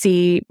can you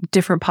see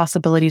different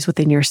possibilities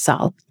within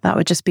yourself? That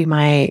would just be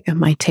my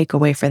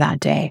takeaway for that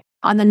day.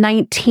 On the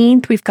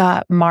 19th, we've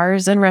got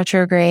Mars in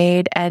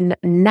retrograde and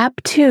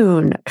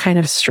Neptune kind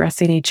of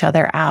stressing each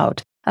other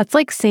out. That's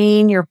like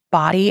saying your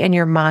body and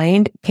your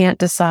mind can't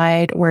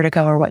decide where to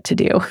go or what to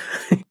do.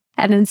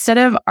 And instead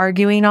of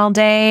arguing all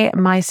day,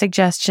 my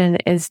suggestion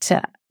is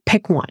to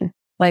pick one.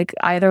 Like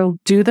either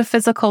do the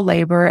physical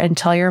labor and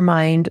tell your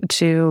mind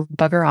to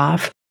bugger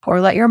off,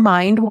 or let your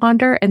mind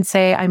wander and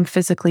say, I'm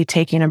physically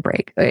taking a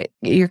break.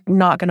 You're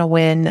not going to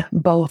win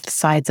both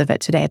sides of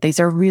it today. These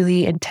are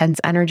really intense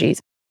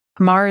energies.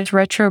 Mars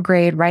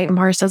retrograde, right?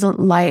 Mars doesn't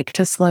like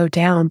to slow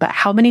down, but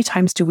how many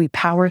times do we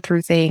power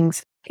through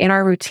things in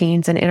our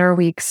routines and in our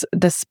weeks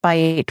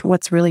despite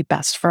what's really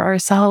best for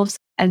ourselves?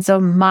 And so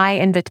my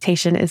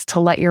invitation is to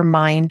let your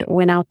mind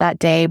win out that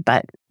day,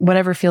 but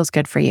whatever feels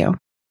good for you.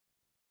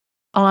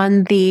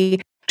 On the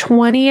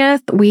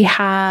 20th, we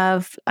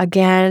have,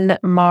 again,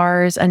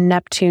 Mars and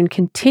Neptune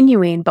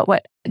continuing. But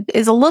what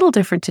is a little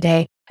different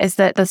today is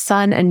that the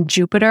Sun and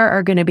Jupiter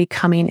are going to be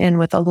coming in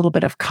with a little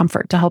bit of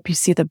comfort to help you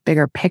see the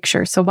bigger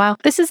picture. So while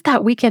this is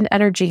that weekend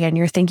energy and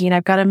you're thinking,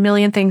 I've got a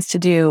million things to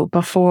do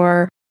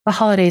before the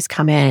holidays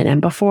come in and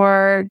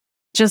before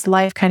just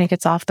life kind of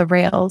gets off the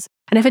rails.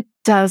 And if it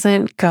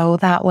doesn't go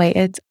that way,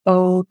 it's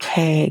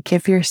okay.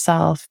 Give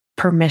yourself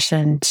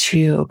permission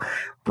to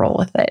roll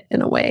with it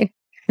in a way.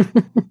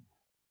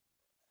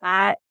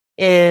 That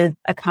is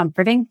a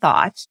comforting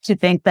thought to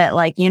think that,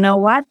 like, you know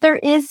what, there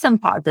is some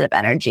positive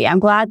energy. I'm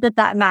glad that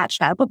that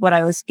matched up with what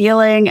I was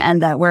feeling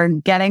and that we're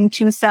getting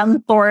to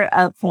some sort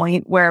of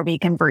point where we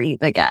can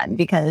breathe again,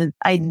 because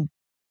I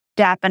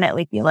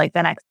definitely feel like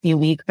the next few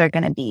weeks are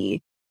going to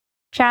be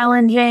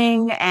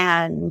challenging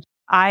and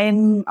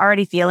I'm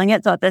already feeling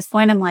it. So at this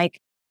point, I'm like,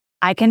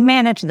 I can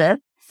manage this.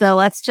 So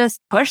let's just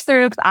push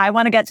through because I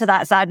want to get to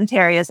that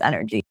Sagittarius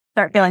energy.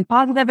 Start feeling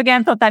positive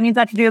again. So if that means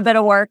I have to do a bit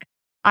of work,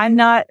 I'm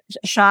not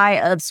shy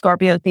of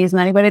Scorpio season.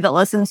 Anybody that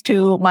listens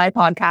to my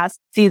podcast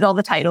sees all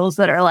the titles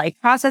that are like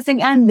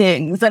processing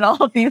endings and all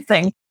of these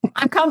things.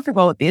 I'm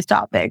comfortable with these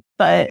topics,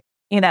 but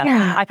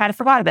Yeah. I kind of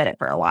forgot about it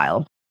for a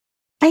while.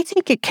 I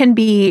think it can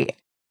be,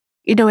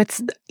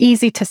 it's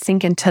easy to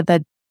sink into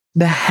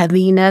the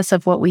heaviness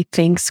of what we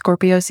think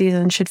Scorpio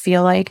season should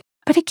feel like.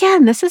 But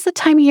again, this is the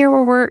time of year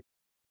where we're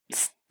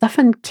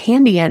stuffing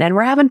candy in and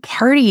we're having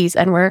parties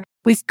and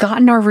we've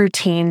gotten our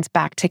routines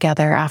back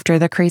together after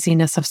the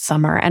craziness of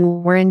summer,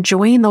 and we're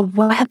enjoying the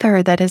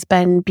weather that has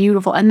been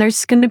beautiful. And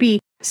there's going to be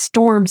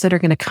storms that are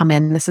going to come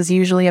in. This is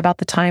usually about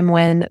the time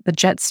when the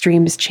jet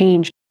streams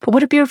change. But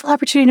what a beautiful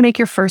opportunity to make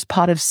your first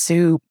pot of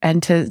soup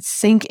and to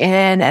sink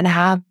in and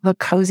have a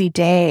cozy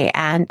day.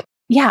 And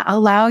yeah,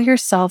 allow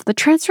yourself, the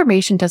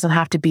transformation doesn't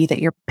have to be that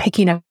you're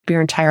picking up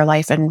your entire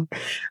life and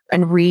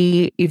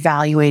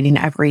re-evaluating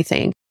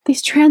everything.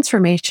 These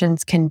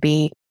transformations can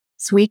be,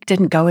 this week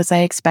didn't go as I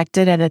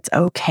expected and it's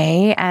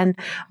okay. And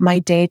my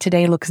day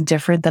today looks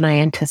different than I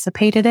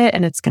anticipated it,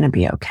 and it's going to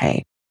be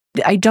okay.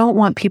 I don't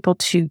want people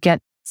to get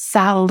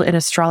saddled in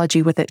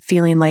astrology with it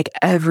feeling like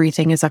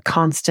everything is a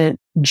constant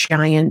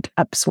giant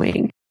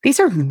upswing. These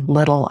are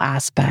little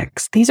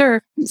aspects. These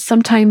are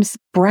sometimes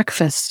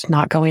breakfast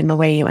not going the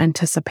way you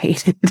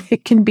anticipated.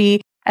 It can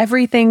be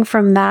everything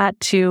from that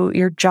to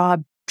your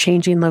job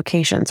changing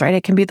locations, right?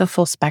 It can be the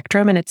full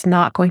spectrum, and it's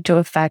not going to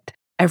affect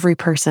every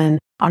person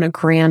on a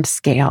grand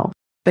scale.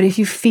 But if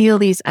you feel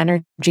these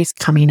energies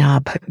coming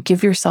up,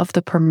 give yourself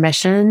the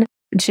permission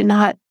to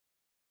not.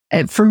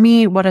 For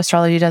me, what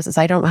astrology does is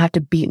I don't have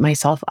to beat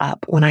myself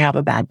up when I have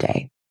a bad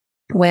day.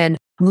 When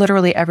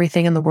literally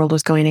everything in the world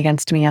was going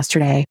against me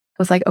yesterday, I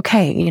was like,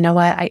 okay, you know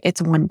what?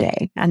 It's one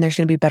day and there's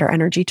going to be better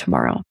energy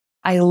tomorrow.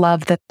 I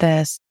love that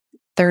this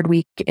third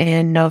week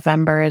in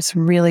November is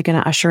really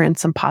going to usher in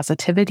some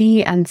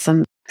positivity and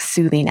some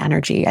soothing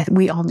energy.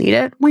 We all need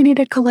it. We need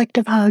a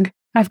collective hug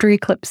after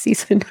eclipse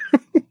season.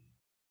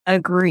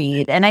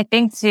 Agreed. And I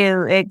think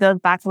too, it goes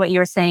back to what you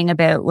were saying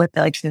about with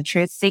the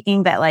truth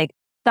seeking, that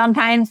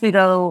sometimes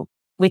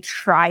we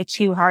try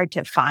too hard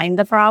to find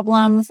the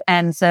problems.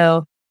 And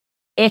so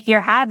if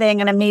you're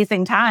having an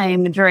amazing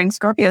time during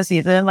Scorpio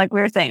season, like we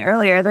were saying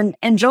earlier, then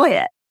enjoy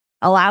it.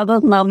 Allow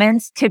those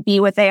moments to be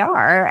what they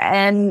are.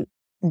 And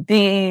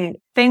the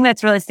thing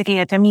that's really sticking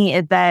out to me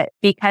is that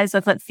because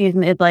eclipse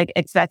season is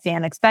expect the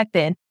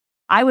unexpected,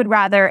 I would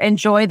rather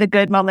enjoy the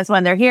good moments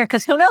when they're here,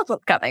 because who knows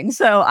what's coming.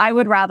 So I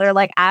would rather,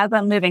 as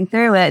I'm moving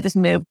through it, just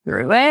move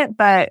through it.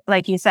 But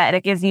like you said,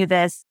 it gives you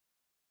this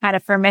kind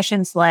of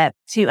permission slip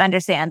to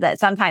understand that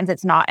sometimes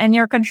it's not in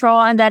your control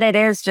and that it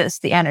is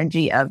just the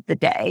energy of the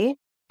day,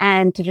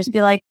 and to just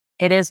be like,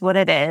 it is what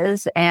it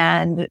is,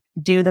 and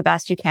do the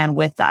best you can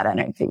with that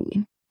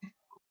energy.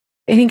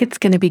 I think it's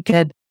going to be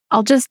good.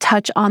 I'll just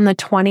touch on the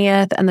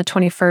 20th and the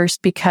 21st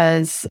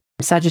because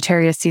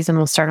Sagittarius season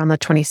will start on the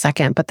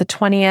 22nd. But the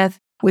 20th,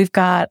 we've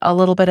got a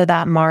little bit of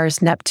that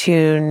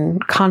Mars-Neptune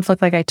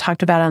conflict like I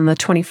talked about on the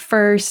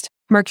 21st.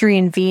 Mercury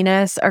and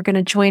Venus are going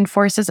to join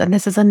forces. And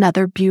this is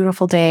another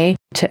beautiful day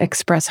to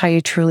express how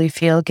you truly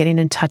feel, getting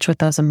in touch with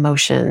those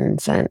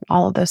emotions and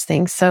all of those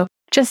things. So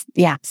just,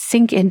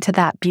 sink into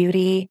that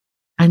beauty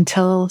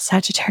until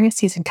Sagittarius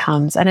season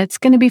comes. And it's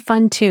going to be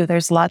fun too.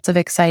 There's lots of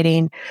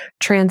exciting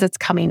transits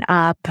coming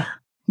up.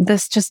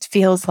 This just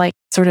feels like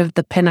sort of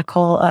the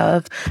pinnacle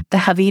of the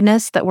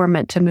heaviness that we're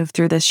meant to move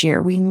through this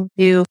year. We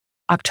knew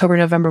October,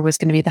 November was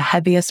going to be the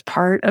heaviest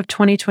part of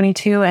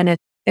 2022, and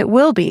it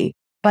will be,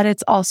 but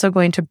it's also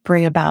going to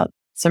bring about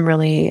some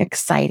really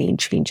exciting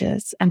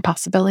changes and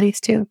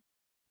possibilities too.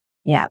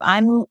 Yeah,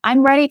 I'm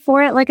ready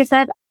for it. Like I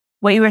said,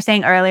 what you were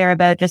saying earlier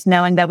about just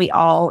knowing that we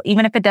all,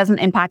 even if it doesn't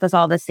impact us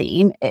all the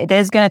same, it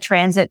is going to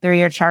transit through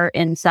your chart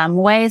in some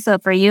way. So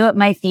for you, it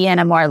might be in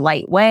a more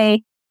light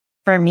way.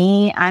 For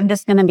me, I'm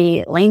just going to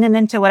be leaning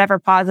into whatever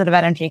positive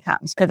energy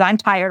comes because I'm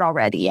tired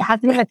already. It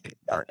hasn't even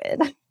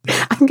started.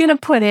 I'm going to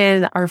put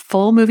in our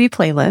full movie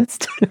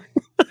playlist.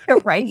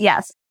 Right?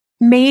 Yes.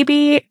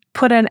 Maybe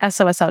put an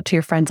SOS out to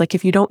your friends. Like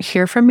if you don't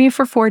hear from me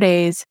for 4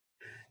 days,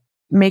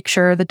 make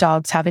sure the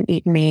dogs haven't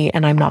eaten me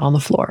and I'm not on the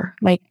floor.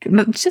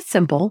 It's just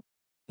simple.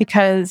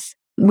 Because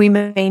we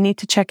may need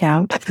to check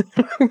out,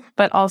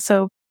 but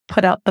also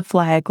put out the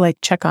flag,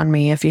 check on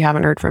me if you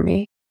haven't heard from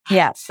me.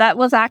 Yes, that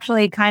was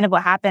actually kind of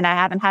what happened. I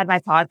haven't had my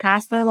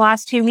podcast for the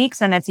last 2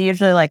 weeks, and it's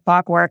usually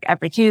clockwork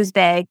every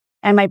Tuesday.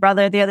 And my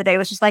brother the other day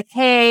was just like,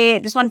 hey,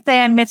 just want to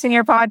say I'm missing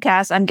your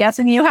podcast. I'm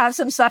guessing you have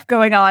some stuff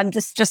going on,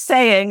 just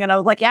saying. And I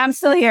was like, yeah, I'm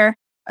still here.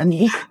 I'm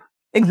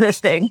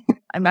existing.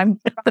 I'm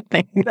the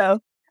thing.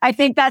 So I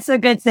think that's a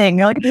good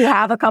thing. If you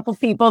have a couple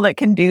people that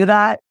can do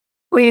that,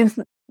 please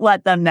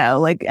let them know,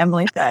 like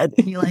Emily said.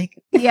 Be like,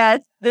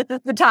 yes, this is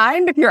the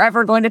time. If you're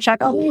ever going to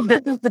check on me,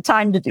 this is the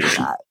time to do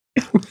that.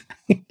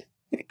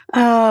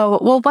 Oh,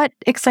 well, what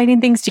exciting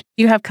things do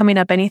you have coming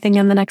up? Anything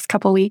in the next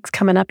couple weeks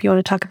coming up you want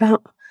to talk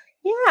about?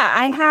 Yeah,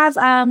 I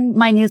have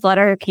my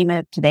newsletter came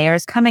out today, or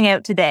is coming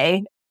out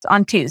today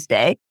on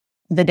Tuesday,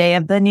 the day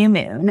of the new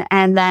moon.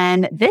 And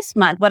then this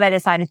month, what I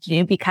decided to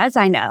do, because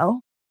I know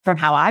from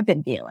how I've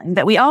been feeling,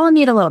 that we all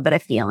need a little bit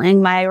of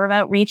feeling. My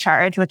remote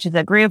recharge, which is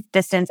a group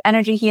distance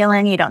energy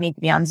healing. You don't need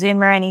to be on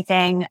Zoom or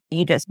anything.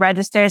 You just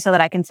register so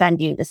that I can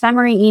send you the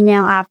summary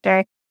email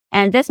after.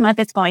 And this month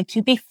it's going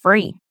to be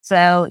free.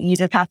 So you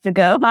just have to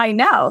go, I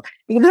know,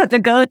 you just have to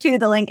go to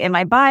the link in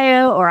my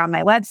bio or on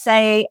my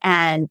website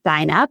and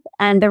sign up.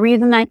 And the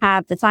reason I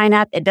have the sign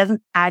up, it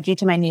doesn't add you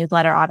to my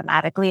newsletter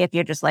automatically. If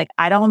you're just like,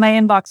 I don't want my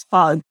inbox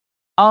clogged.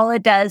 All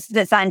it does is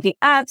it signs you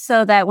up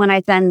so that when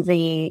I send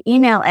the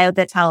email out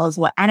that tells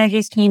what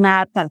energies came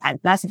up,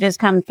 sometimes messages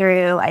come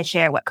through. I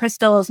share what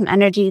crystals and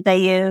energies I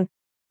use.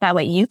 That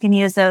way you can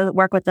use those,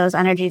 work with those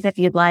energies if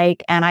you'd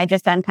like. And I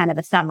just send kind of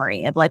a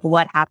summary of like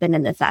what happened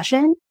in the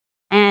session.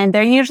 And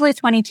they're usually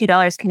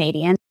 $22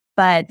 Canadian.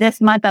 But this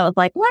month I was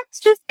like, let's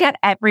just get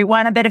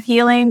everyone a bit of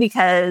healing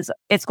because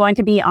it's going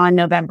to be on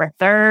November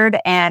 3rd.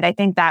 And I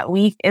think that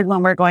week is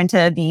when we're going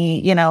to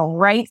be,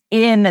 right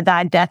in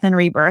that death and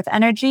rebirth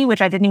energy,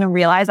 which I didn't even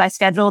realize. I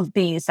scheduled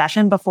the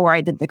session before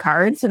I did the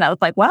cards. And I was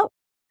like, well,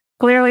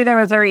 clearly there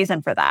was a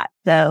reason for that.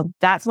 So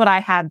that's what I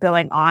have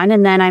going on.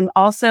 And then I'm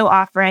also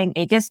offering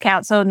a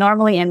discount. So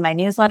normally in my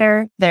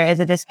newsletter, there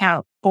is a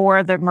discount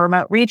for the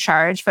remote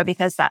recharge, but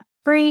because that's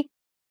free,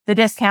 the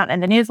discount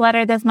in the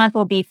newsletter this month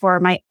will be for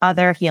my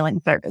other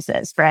healing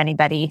services for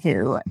anybody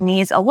who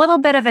needs a little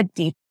bit of a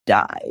deep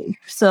dive.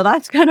 So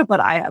that's kind of what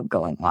I have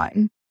going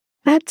on.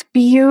 That's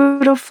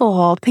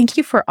beautiful. Thank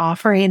you for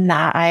offering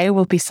that. I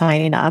will be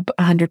signing up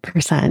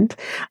 100%.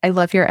 I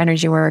love your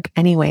energy work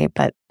anyway,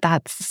 but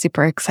that's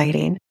super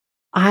exciting.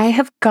 I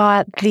have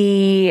got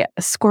the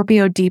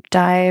Scorpio Deep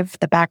Dive,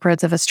 the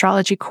Backroads of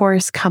Astrology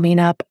course coming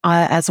up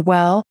as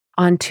well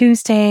on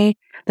Tuesday,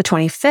 the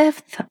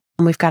 25th.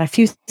 We've got a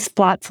few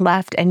spots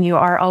left, and you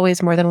are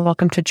always more than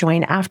welcome to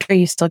join after.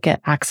 You still get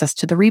access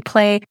to the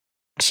replay,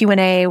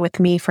 Q&A with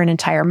me for an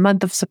entire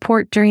month of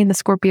support during the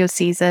Scorpio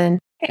season.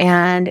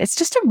 And it's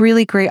just a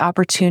really great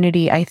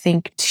opportunity, I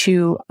think,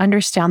 to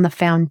understand the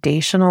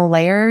foundational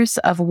layers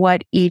of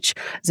what each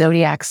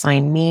zodiac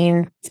sign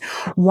means,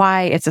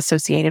 why it's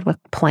associated with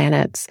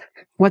planets,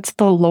 what's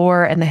the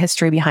lore and the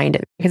history behind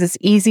it, because it's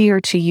easier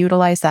to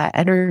utilize that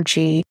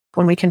energy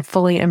when we can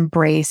fully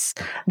embrace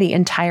the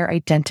entire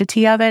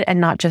identity of it and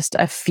not just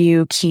a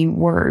few key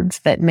words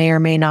that may or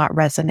may not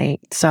resonate.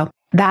 So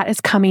that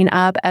is coming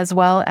up, as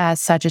well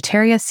as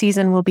Sagittarius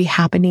season will be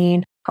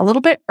happening a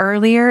little bit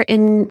earlier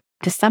in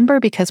December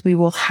because we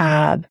will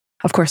have,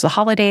 of course, the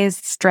holidays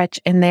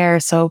stretch in there.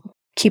 So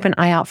keep an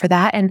eye out for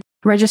that. And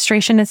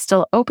registration is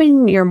still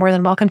open. You're more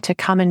than welcome to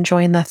come and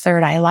join the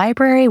Third Eye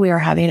Library. We are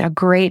having a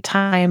great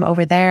time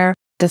over there,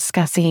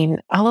 discussing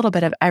a little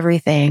bit of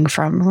everything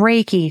from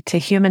Reiki to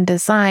human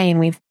design.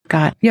 We've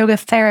got yoga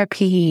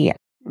therapy,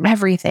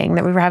 everything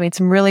that we were having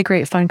some really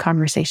great fun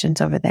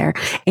conversations over there,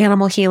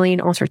 animal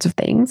healing, all sorts of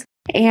things.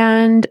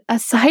 And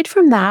aside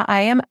from that,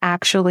 I am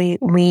actually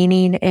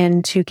leaning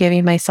into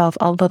giving myself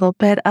a little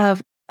bit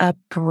of a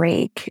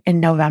break in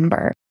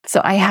November. So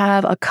I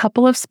have a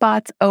couple of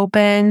spots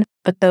open,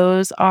 but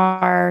those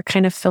are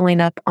kind of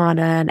filling up on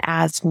an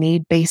as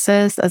need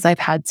basis as I've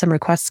had some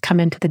requests come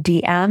into the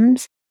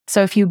DMs.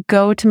 So if you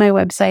go to my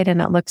website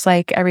and it looks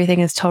like everything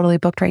is totally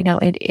booked right now,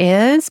 it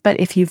is. But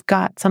if you've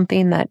got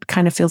something that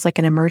kind of feels like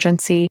an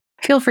emergency,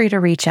 feel free to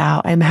reach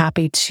out. I'm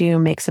happy to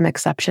make some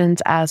exceptions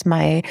as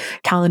my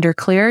calendar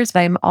clears.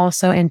 But I'm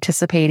also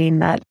anticipating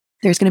that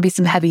there's going to be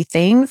some heavy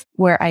things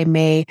where I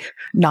may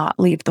not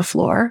leave the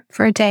floor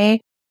for a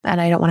day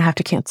and I don't want to have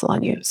to cancel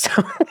on you.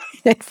 So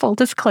full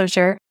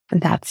disclosure,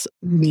 that's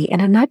me in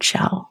a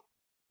nutshell.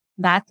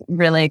 That's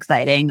really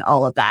exciting,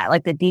 all of that.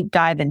 Like the deep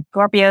dive in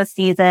Scorpio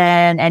season.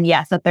 And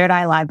yes, the Third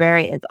Eye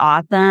Library is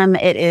awesome.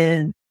 It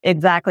is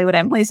exactly what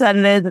Emily said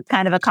it is. It's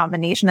kind of a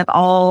combination of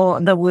all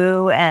the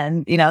woo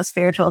and,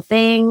 spiritual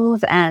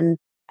things. And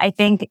I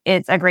think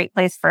it's a great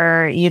place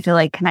for you to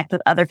like connect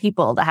with other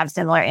people that have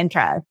similar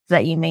interests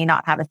that you may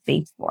not have a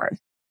space for.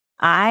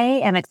 I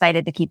am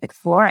excited to keep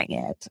exploring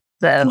it.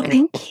 So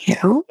thank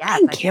you. Yeah,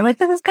 I feel like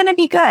this is going to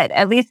be good.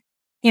 At least,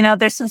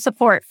 there's some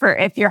support for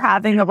if you're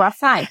having a rough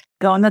time.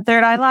 Go in the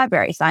Third Eye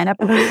Library, sign up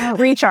and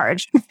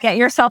recharge, get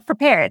yourself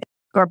prepared.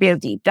 Scorpio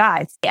Deep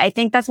Dive. I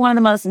think that's one of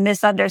the most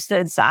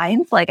misunderstood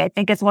signs. Like, I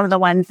think it's one of the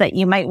ones that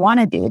you might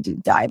want to do a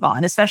deep dive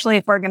on, especially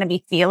if we're going to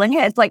be feeling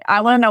it. It's like, I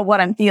want to know what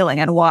I'm feeling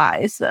and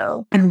why.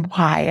 And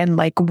why, and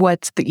like,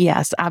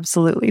 yes,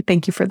 absolutely.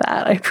 Thank you for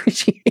that. I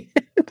appreciate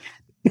it.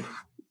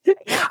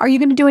 Are you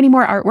going to do any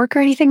more artwork or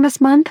anything this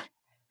month?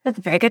 That's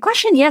a very good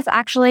question. Yes,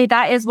 actually,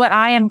 that is what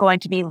I am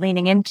going to be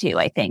leaning into.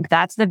 I think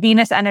that's the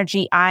Venus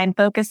energy I'm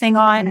focusing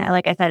on.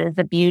 Like I said, is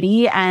the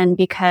beauty. And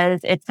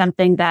because it's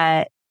something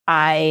that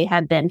I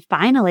have been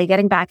finally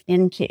getting back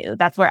into,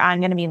 that's where I'm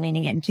going to be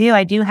leaning into.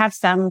 I do have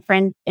some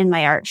friends in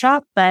my art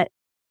shop, but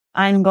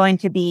I'm going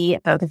to be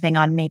focusing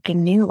on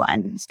making new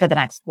ones for the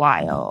next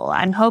while.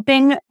 I'm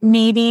hoping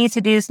maybe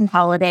to do some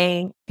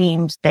holiday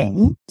themed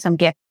things, some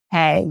gift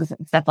tags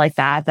and stuff like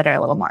that are a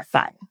little more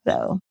fun.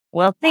 So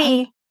we'll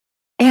see.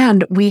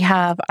 And we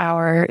have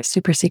our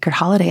super secret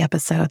holiday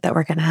episode that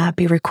we're going to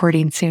be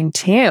recording soon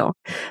too.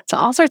 So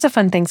all sorts of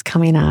fun things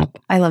coming up.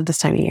 I love this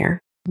time of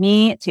year.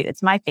 Me too.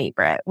 It's my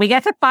favorite. We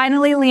get to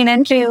finally lean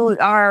into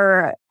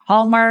our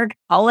Hallmark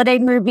holiday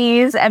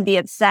movies and be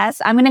obsessed.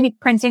 I'm going to be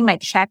printing my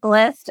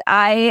checklist.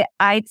 I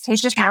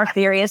take this more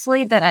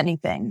seriously than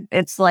anything.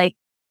 It's like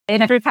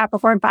in every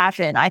Capricorn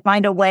fashion, I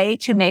find a way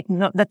to make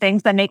the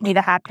things that make me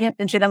the happiest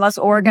into the most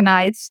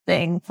organized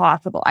thing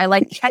possible. I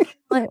like check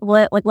like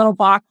little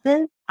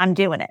boxes. I'm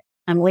doing it.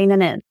 I'm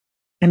leaning in.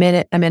 I'm in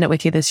it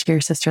with you this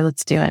year, sister.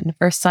 Let's do it.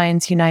 Earth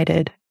Signs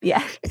United.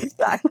 Yeah,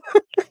 exactly.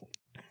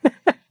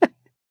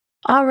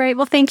 All right.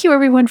 Well, thank you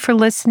everyone for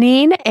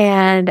listening.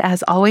 And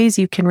as always,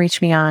 you can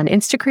reach me on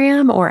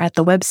Instagram or at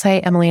the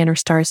website,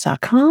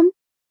 emilyandherstars.com.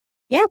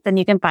 Yeah, then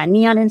you can find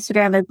me on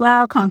Instagram as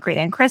well, Concrete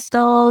and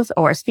Crystals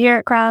or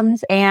Spirit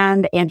Crumbs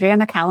and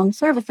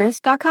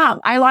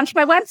AndreaMcCallumServices.com. I launched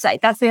my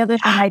website. That's the other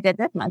thing I did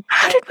this month.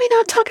 How did we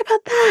not talk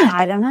about that?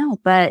 I don't know.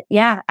 But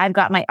yeah, I've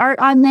got my art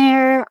on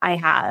there. I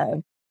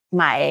have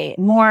my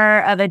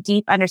more of a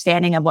deep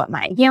understanding of what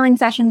my healing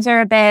sessions are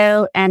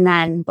about and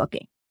then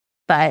booking.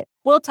 But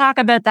we'll talk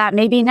about that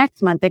maybe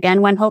next month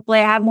again when hopefully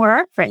I have more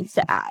art prints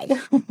to add.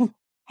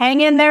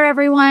 Hang in there,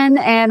 everyone,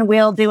 and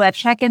we'll do a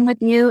check-in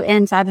with you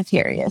in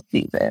Sagittarius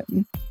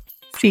season.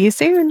 See you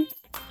soon.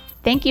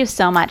 Thank you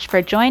so much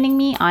for joining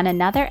me on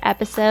another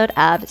episode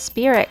of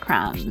Spirit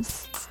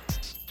Crumbs.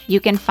 You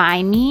can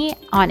find me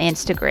on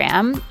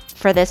Instagram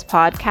for this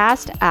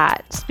podcast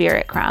at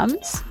Spirit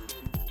Crumbs,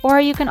 or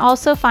you can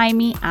also find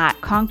me at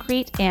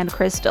Concrete and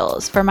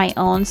Crystals for my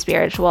own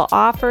spiritual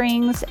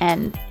offerings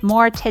and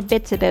more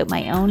tidbits about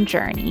my own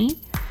journey.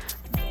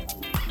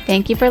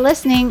 Thank you for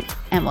listening,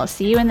 and we'll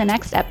see you in the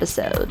next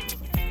episode.